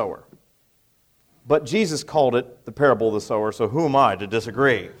on the sower. But Jesus called it the parable of the sower, so who am I to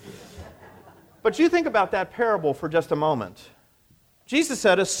disagree? But you think about that parable for just a moment. Jesus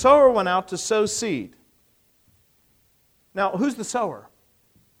said, a sower went out to sow seed. Now, who's the sower?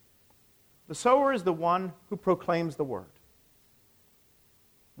 The sower is the one who proclaims the word.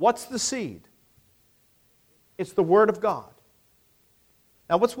 What's the seed? It's the word of God.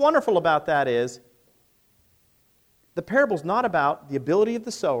 Now, what's wonderful about that is the parable's not about the ability of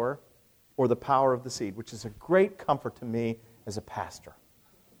the sower or the power of the seed, which is a great comfort to me as a pastor.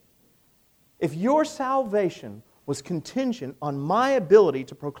 If your salvation was contingent on my ability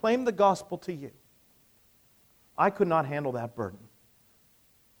to proclaim the gospel to you, I could not handle that burden.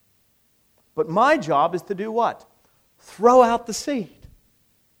 But my job is to do what? Throw out the seed.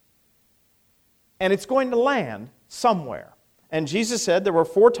 And it's going to land somewhere. And Jesus said there were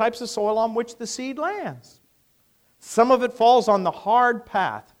 4 types of soil on which the seed lands. Some of it falls on the hard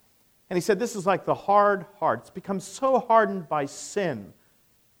path. And he said this is like the hard heart. It's become so hardened by sin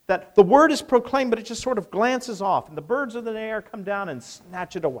that the word is proclaimed, but it just sort of glances off. And the birds of the air come down and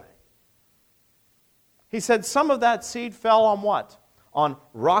snatch it away. He said some of that seed fell on what? On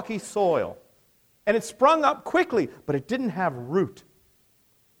rocky soil. And it sprung up quickly, but it didn't have root.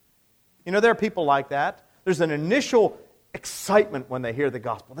 You know, there are people like that. There's an initial excitement when they hear the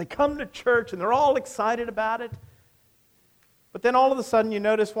gospel. They come to church and they're all excited about it. But then all of a sudden you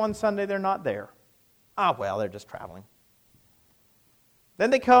notice one Sunday they're not there. Well, they're just traveling. Then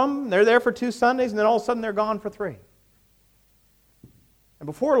they come, they're there for 2 Sundays, and then all of a sudden they're gone for 3. And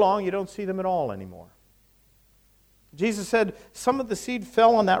before long, you don't see them at all anymore. Jesus said some of the seed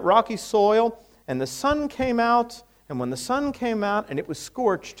fell on that rocky soil, and the sun came out, and when the sun came out and it was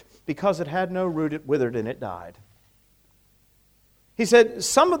scorched, because it had no root, it withered and it died. He said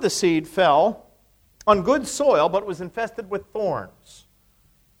some of the seed fell on good soil, but it was infested with thorns.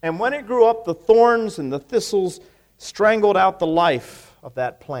 And when it grew up, the thorns and the thistles strangled out the life of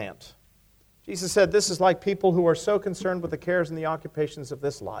that plant. Jesus said this is like people who are so concerned with the cares and the occupations of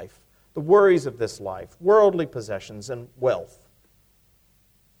this life, the worries of this life, worldly possessions and wealth.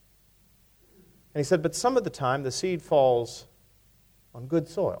 And he said, but some of the time the seed falls on good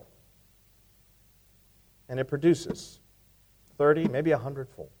soil. And it produces 30, maybe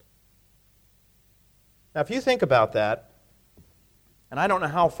 100-fold. Now, if you think about that, and I don't know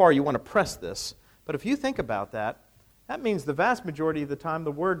how far you want to press this, but if you think about that, that means the vast majority of the time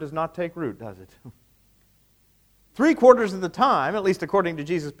the word does not take root, does it? 3/4 of the time, at least according to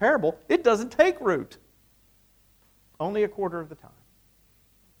Jesus' parable, it doesn't take root. Only 1/4 of the time.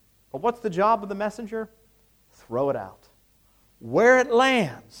 But what's the job of the messenger? Throw it out. Where it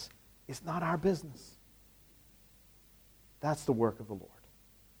lands is not our business. That's the work of the Lord.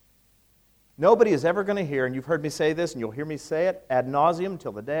 Nobody is ever going to hear, and you've heard me say this, and you'll hear me say it ad nauseum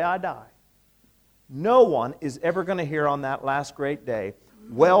till the day I die. No one is ever going to hear on that last great day,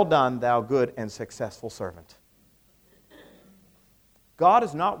 well done, thou good and successful servant. God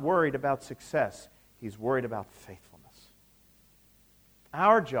is not worried about success. He's worried about faithfulness.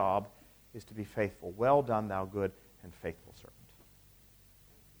 Our job is to be faithful. Well done, thou good and faithful servant.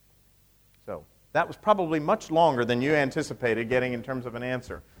 So, that was probably much longer than you anticipated getting in terms of an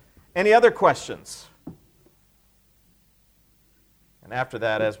answer. Any other questions? And after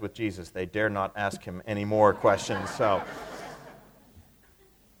that, as with Jesus, they dare not ask him any more questions. So,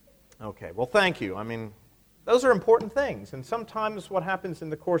 okay, well, thank you. I mean, those are important things. And sometimes what happens in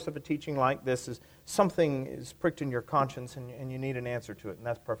the course of a teaching like this is something is pricked in your conscience and you need an answer to it, and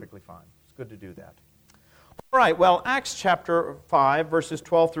that's perfectly fine. It's good to do that. All right, well, Acts chapter 5, verses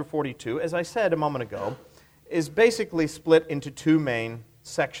 12 through 42, as I said a moment ago, is basically split into 2 main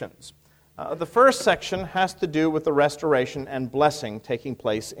sections. The first section has to do with the restoration and blessing taking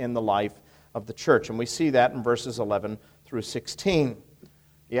place in the life of the church, and we see that in verses 11 through 16.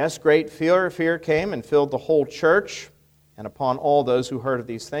 Yes, great fear came and filled the whole church and upon all those who heard of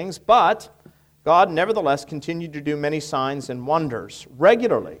these things, but God nevertheless continued to do many signs and wonders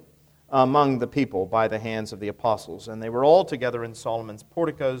regularly among the people by the hands of the apostles. And they were all together in Solomon's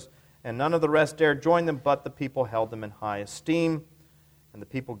porticos, and none of the rest dared join them, but the people held them in high esteem. And the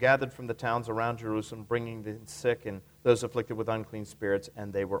people gathered from the towns around Jerusalem, bringing the sick and those afflicted with unclean spirits,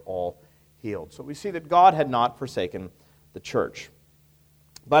 and they were all healed. So we see that God had not forsaken the church.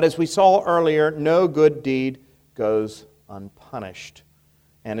 But as we saw earlier, no good deed goes unpunished.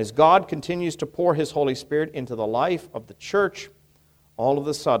 And as God continues to pour His Holy Spirit into the life of the church, all of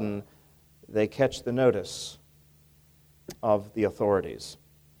a sudden they catch the notice of the authorities.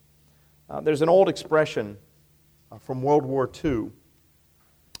 There's an old expression from World War II.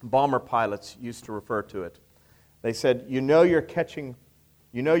 Bomber pilots used to refer to it. They said, you know you're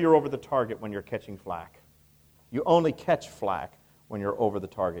over the target when you're catching flak. You only catch flak when you're over the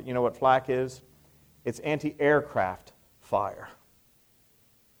target. You know what flak is? It's anti-aircraft fire.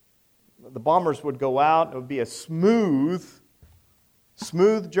 The bombers would go out, it would be a smooth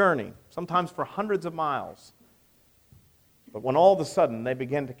journey, sometimes for hundreds of miles. But when all of a sudden they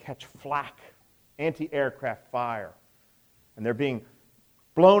begin to catch flak, anti-aircraft fire, and they're being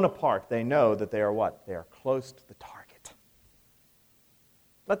blown apart, they know that they are what? They are close to the target.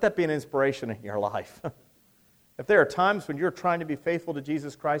 Let that be an inspiration in your life. If there are times when you're trying to be faithful to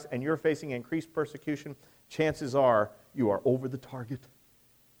Jesus Christ and you're facing increased persecution, chances are you are over the target.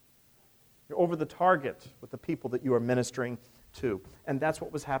 You're over the target with the people that you are ministering to. And that's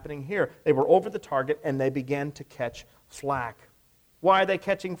what was happening here. They were over the target and they began to catch flak. Why are they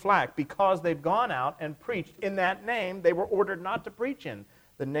catching flak? Because they've gone out and preached in that name they were ordered not to preach in,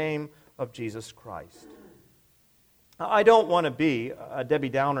 the name of Jesus Christ. I don't want to be a Debbie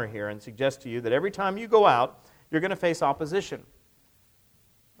Downer here and suggest to you that every time you go out, you're going to face opposition.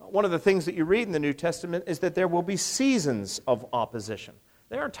 One of the things that you read in the New Testament is that there will be seasons of opposition.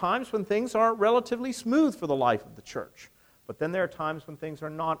 There are times when things are relatively smooth for the life of the church. But then there are times when things are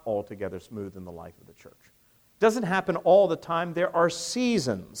not altogether smooth in the life of the church. It doesn't happen all the time. There are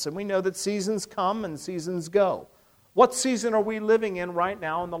seasons, and we know that seasons come and seasons go. What season are we living in right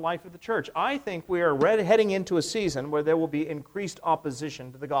now in the life of the church? I think we are heading into a season where there will be increased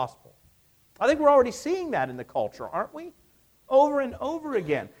opposition to the gospel. I think we're already seeing that in the culture, aren't we? Over and over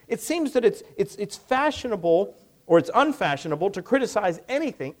again. It seems that it's fashionable or it's unfashionable to criticize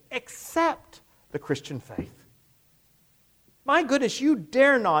anything except the Christian faith. My goodness, you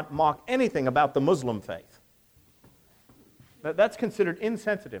dare not mock anything about the Muslim faith. That's considered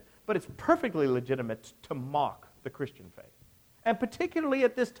insensitive, but it's perfectly legitimate to mock the Christian faith, and particularly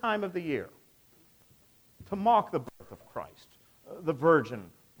at this time of the year, to mock the birth of Christ, the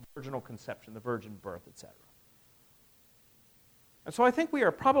virginal conception, the virgin birth, etc. And so I think we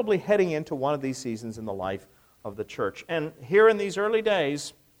are probably heading into one of these seasons in the life of the church. And here in these early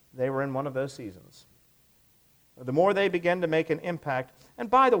days, they were in one of those seasons. The more they begin to make an impact, and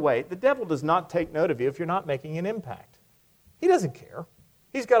by the way, the devil does not take note of you if you're not making an impact. He doesn't care.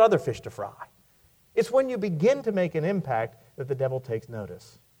 He's got other fish to fry. It's when you begin to make an impact that the devil takes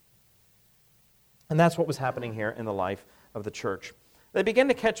notice. And that's what was happening here in the life of the church. They began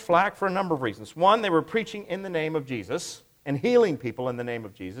to catch flack for a number of reasons. One, they were preaching in the name of Jesus and healing people in the name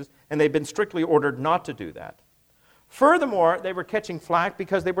of Jesus, and they've been strictly ordered not to do that. Furthermore, they were catching flack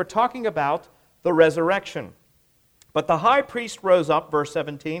because they were talking about the resurrection. But the high priest rose up, verse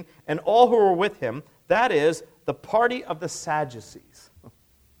 17, and all who were with him, that is, the party of the Sadducees.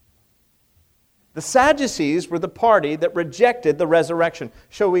 The Sadducees were the party that rejected the resurrection.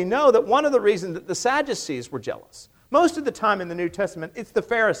 So we know that one of the reasons that the Sadducees were jealous, most of the time in the New Testament, it's the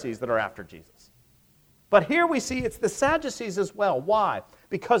Pharisees that are after Jesus. But here we see it's the Sadducees as well. Why?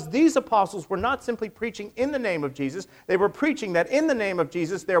 Because these apostles were not simply preaching in the name of Jesus. They were preaching that in the name of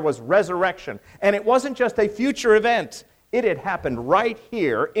Jesus there was resurrection. And it wasn't just a future event. It had happened right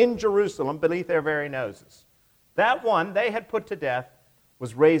here in Jerusalem beneath their very noses. That one they had put to death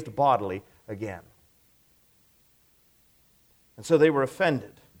was raised bodily again. And so they were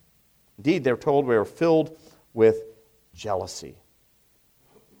offended. Indeed, they're told we were filled with jealousy.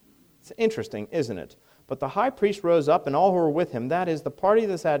 It's interesting, isn't it? But the high priest rose up, and all who were with him, that is, the party of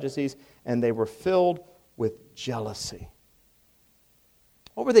the Sadducees, and they were filled with jealousy.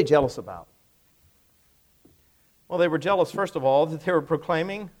 What were they jealous about? Well, they were jealous, first of all, that they were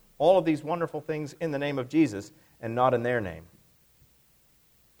proclaiming all of these wonderful things in the name of Jesus and not in their name.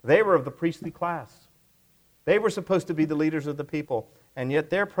 They were of the priestly class. They were supposed to be the leaders of the people, and yet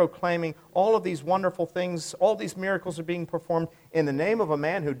they're proclaiming all of these wonderful things, all these miracles are being performed in the name of a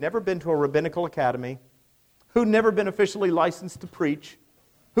man who'd never been to a rabbinical academy, who'd never been officially licensed to preach,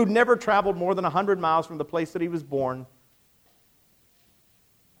 who'd never traveled more than 100 miles from the place that he was born,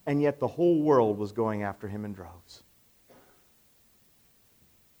 and yet the whole world was going after him in droves.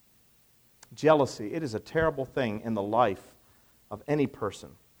 Jealousy, it is a terrible thing in the life of any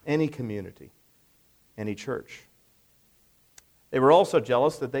person, any community, any church. They were also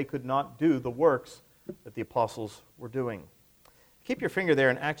jealous that they could not do the works that the apostles were doing. Keep your finger there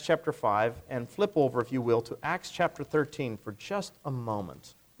in Acts chapter 5 and flip over, if you will, to Acts chapter 13 for just a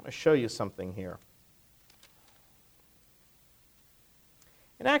moment. I want to show you something here.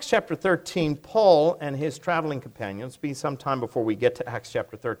 In Acts chapter 13, Paul and his traveling companions, be some time before we get to Acts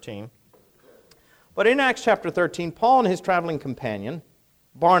chapter 13, but in Acts chapter 13, Paul and his traveling companion,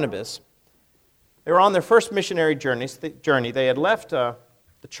 Barnabas, they were on their first missionary journey. They had left the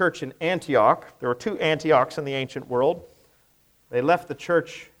church in Antioch. There were two Antiochs in the ancient world. They left the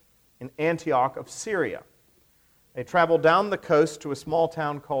church in Antioch of Syria. They traveled down the coast to a small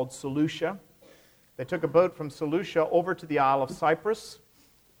town called Seleucia. They took a boat from Seleucia over to the Isle of Cyprus.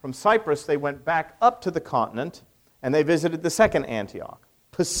 From Cyprus, they went back up to the continent, and they visited the second Antioch,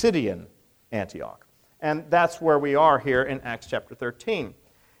 Pisidian Antioch. And that's where we are here in Acts chapter 13.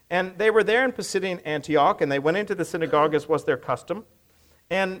 And they were there in Pisidian Antioch, and they went into the synagogue as was their custom,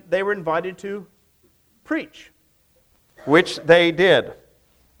 and they were invited to preach, which they did.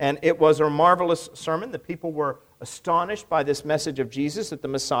 And it was a marvelous sermon. The people were astonished by this message of Jesus, that the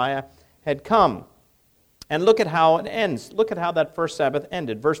Messiah had come. And look at how it ends. Look at how that first Sabbath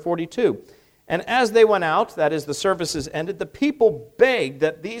ended. Verse 42. And as they went out, that is, the services ended, the people begged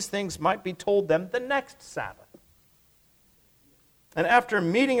that these things might be told them the next Sabbath. And after a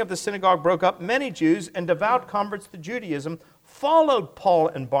meeting of the synagogue broke up, many Jews and devout converts to Judaism followed Paul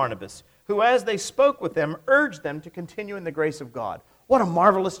and Barnabas, who, as they spoke with them, urged them to continue in the grace of God. What a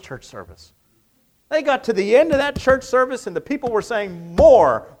marvelous church service. They got to the end of that church service, and the people were saying,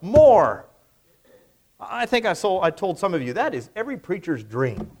 more, more. I think I told some of you, that is every preacher's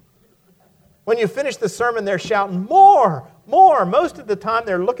dream. When you finish the sermon, they're shouting, more, more. Most of the time,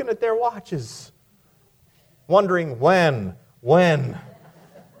 they're looking at their watches, wondering when. But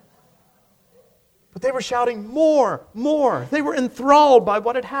they were shouting, more, more. They were enthralled by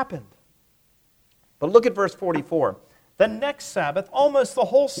what had happened. But look at verse 44. The next Sabbath, almost the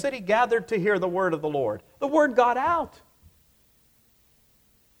whole city gathered to hear the word of the Lord. The word got out.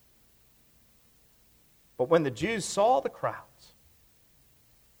 But when the Jews saw the crowds,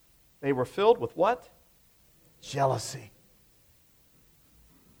 they were filled with what? Jealousy.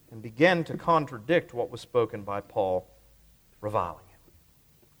 And began to contradict what was spoken by Paul, reviling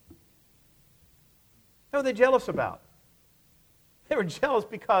him. What were they jealous about? They were jealous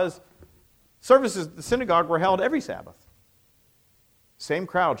because services at the synagogue were held every Sabbath. Same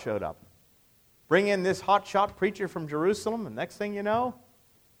crowd showed up. Bring in this hotshot preacher from Jerusalem, and next thing you know,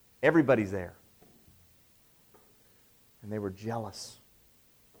 everybody's there. And they were jealous.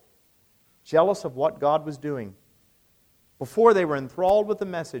 Jealous of what God was doing. Before they were enthralled with the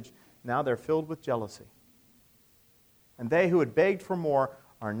message, now they're filled with jealousy. And they who had begged for more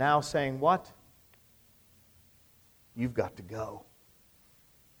are now saying, what? You've got to go.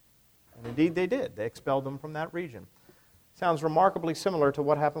 And indeed they did. They expelled them from that region. Sounds remarkably similar to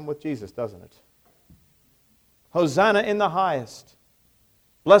what happened with Jesus, doesn't it? Hosanna in the highest.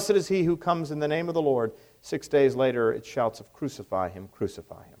 Blessed is he who comes in the name of the Lord. 6 days later, it shouts of crucify him,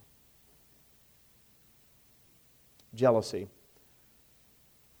 crucify him. Jealousy.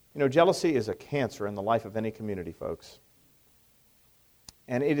 You know, jealousy is a cancer in the life of any community, folks.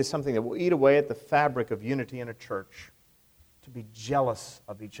 And it is something that will eat away at the fabric of unity in a church. To be jealous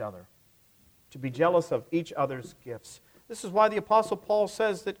of each other. To be jealous of each other's gifts. This is why the Apostle Paul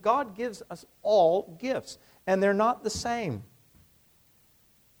says that God gives us all gifts. And they're not the same.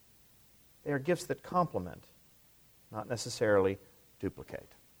 They are gifts that complement, not necessarily duplicate.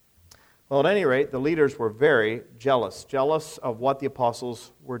 Well, at any rate, the leaders were very jealous of what the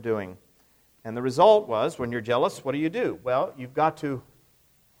apostles were doing. And the result was, when you're jealous, what do? Well, you've got to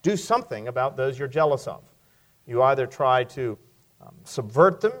do something about those you're jealous of. You either try to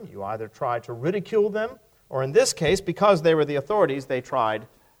subvert them, you either try to ridicule them, or in this case, because they were the authorities, they tried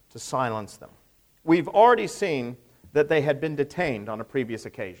to silence them. We've already seen that they had been detained on a previous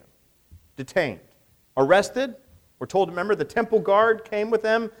occasion. Detained. Arrested. We're told, remember, the temple guard came with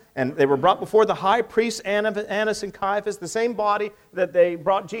them, and they were brought before the high priests, Annas and Caiaphas, the same body that they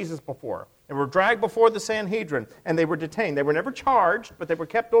brought Jesus before. They were dragged before the Sanhedrin, and they were detained. They were never charged, but they were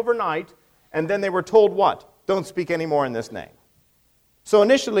kept overnight, and then they were told what? Don't speak anymore in this name. So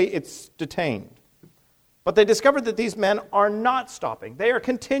initially, it's detained. But they discovered that these men are not stopping. They are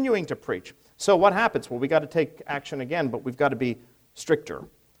continuing to preach. So what happens? Well, we've got to take action again, but we've got to be stricter.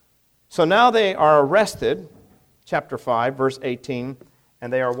 So now they are arrested, chapter 5, verse 18,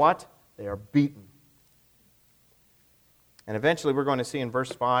 and they are what? They are beaten. And eventually we're going to see in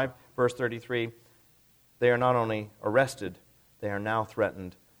verse 5, verse 33, they are not only arrested, they are now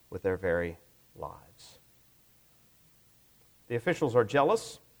threatened with their very lives. The officials are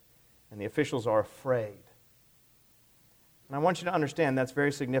jealous, and the officials are afraid. And I want you to understand that's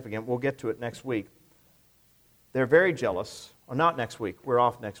very significant. We'll get to it next week. They're very jealous. Or not next week. We're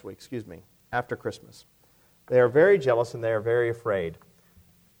off next week, after Christmas. They are very jealous and they are very afraid.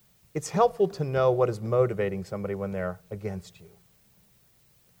 it's helpful to know what is motivating somebody when they're against you.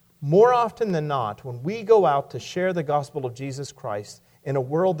 More often than not, when we go out to share the gospel of Jesus Christ in a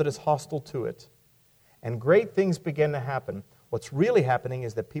world that is hostile to it, and great things begin to happen, what's really happening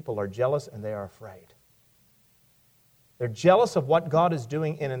is that people are jealous and they are afraid. They're jealous of what God is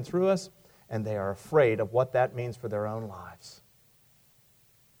doing in and through us, and they are afraid of what that means for their own lives.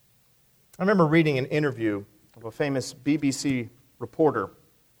 I remember reading an interview of a famous BBC reporter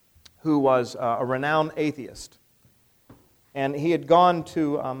who was a renowned atheist. And he had gone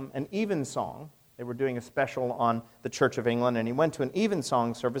to an evensong. They were doing a special on the Church of England, and he went to an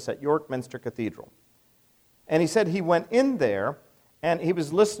evensong service at York Minster Cathedral. And he said he went in there, and he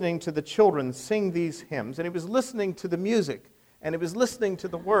was listening to the children sing these hymns, and he was listening to the music, and he was listening to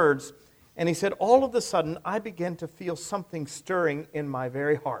the words, and he said, all of a sudden, I began to feel something stirring in my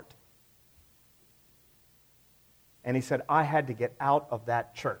very heart. And he said, I had to get out of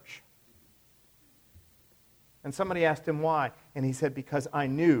that church. And somebody asked him why, and he said, because I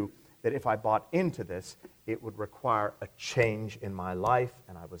knew that if I bought into this, it would require a change in my life,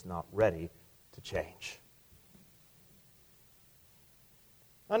 and I was not ready to change.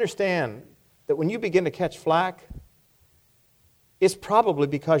 Understand that when you begin to catch flack, it's probably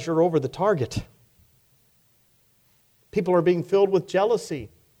because you're over the target. People are being filled with jealousy.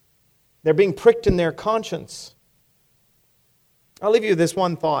 They're being pricked in their conscience. I'll leave you with this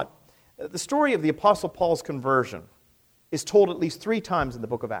one thought. The story of the Apostle Paul's conversion is told at least 3 times in the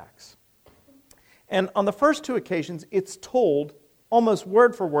book of Acts. And on the first 2 occasions, it's told almost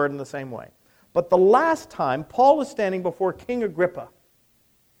word for word in the same way. But the last time, Paul is standing before King Agrippa.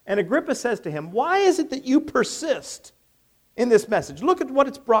 And Agrippa says to him, why is it that you persist in this message? Look at what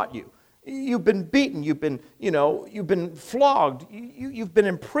it's brought you. You've been beaten, you've been flogged, you've been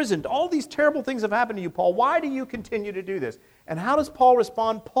imprisoned. All these terrible things have happened to you, Paul. Why do you continue to do this? And how does Paul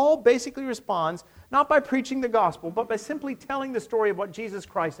respond? Paul basically responds not by preaching the gospel, but by simply telling the story of what Jesus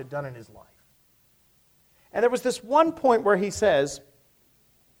Christ had done in his life. And there was this one point where he says,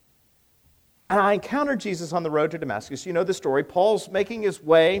 and I encountered Jesus on the road to Damascus. You know the story. Paul's making his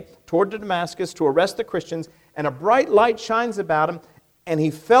way toward Damascus to arrest the Christians, and a bright light shines about him, and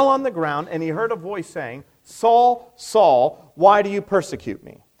he fell on the ground, and he heard a voice saying, Saul, Saul, why do you persecute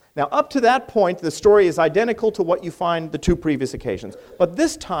me? Now, up to that point, the story is identical to what you find the 2 previous occasions. But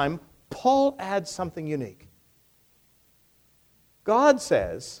this time, Paul adds something unique. God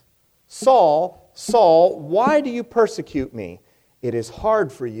says, Saul, Saul, why do you persecute me? It is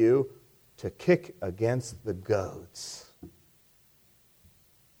hard for you to kick against the goads.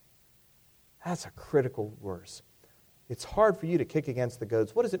 That's a critical verse. It's hard for you to kick against the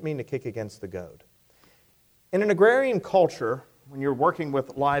goads. What does it mean to kick against the goad? In an agrarian culture, when you're working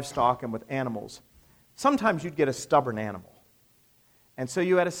with livestock and with animals, sometimes you'd get a stubborn animal. And so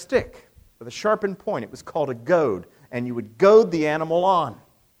you had a stick with a sharpened point. It was called a goad, and you would goad the animal on.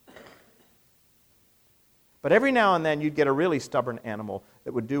 But every now and then you'd get a really stubborn animal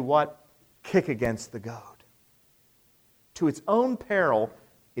that would do what? Kick against the goad. To its own peril,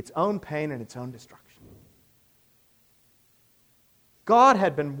 its own pain, and its own destruction. God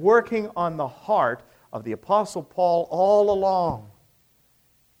had been working on the heart of the Apostle Paul all along.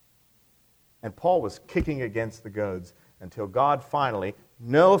 And Paul was kicking against the goads until God finally,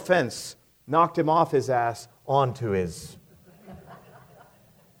 no offense, knocked him off his ass onto his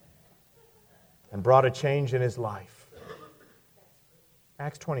and brought a change in his life.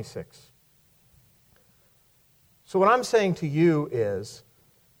 Acts 26. So what I'm saying to you is,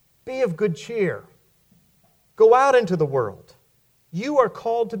 be of good cheer. Go out into the world. You are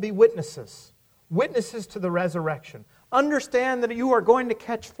called to be witnesses. Witnesses to the resurrection. Understand that you are going to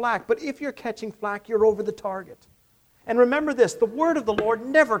catch flack, but if you're catching flack, you're over the target. And remember this, the word of the Lord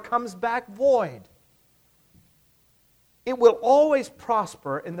never comes back void. It will always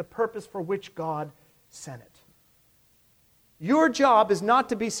prosper in the purpose for which God sent it. Your job is not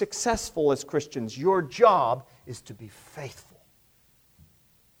to be successful as Christians. Your job is to be faithful.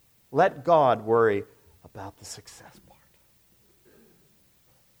 Let God worry about the success part.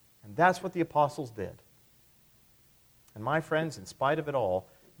 And that's what the apostles did. And my friends, in spite of it all,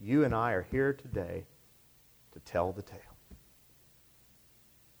 you and I are here today to tell the tale.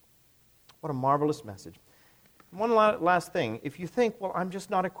 What a marvelous message. One last thing. If you think, well, I'm just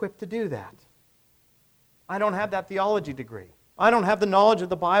not equipped to do that. I don't have that theology degree. I don't have the knowledge of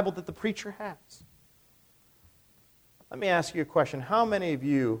the Bible that the preacher has. Let me ask you a question. How many of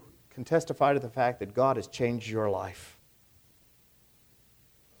you can testify to the fact that God has changed your life?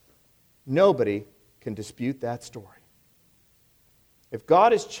 Nobody can dispute that story. If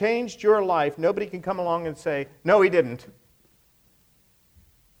God has changed your life, nobody can come along and say, no, He didn't.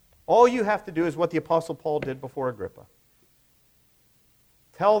 All you have to do is what the Apostle Paul did before Agrippa.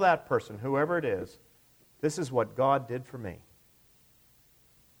 Tell that person, whoever it is, this is what God did for me.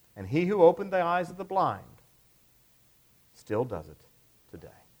 And He who opened the eyes of the blind still does it today.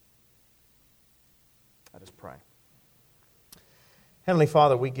 Let us pray. Heavenly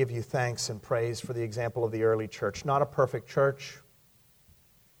Father, we give you thanks and praise for the example of the early church. Not a perfect church,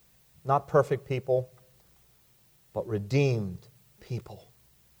 not perfect people, but redeemed people.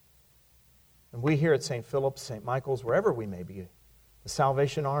 And we here at St. Philip's, St. Michael's, wherever we may be, the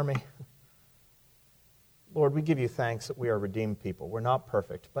Salvation Army, Lord, we give you thanks that we are redeemed people. We're not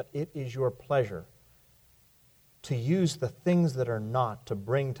perfect, but it is your pleasure to use the things that are not to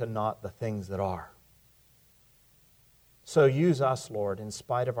bring to naught the things that are. So use us, Lord, in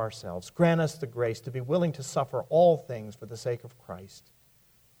spite of ourselves. Grant us the grace to be willing to suffer all things for the sake of Christ.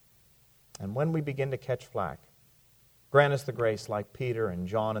 And when we begin to catch flack, grant us the grace, like Peter and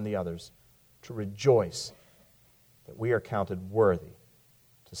John and the others, to rejoice that we are counted worthy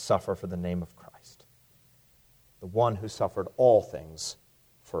to suffer for the name of Christ, the one who suffered all things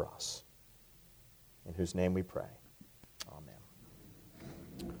for us, in whose name we pray.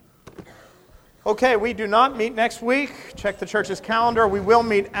 Amen. Okay, we do not meet next week. Check the church's calendar. We will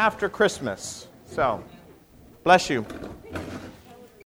meet after Christmas. So, bless you.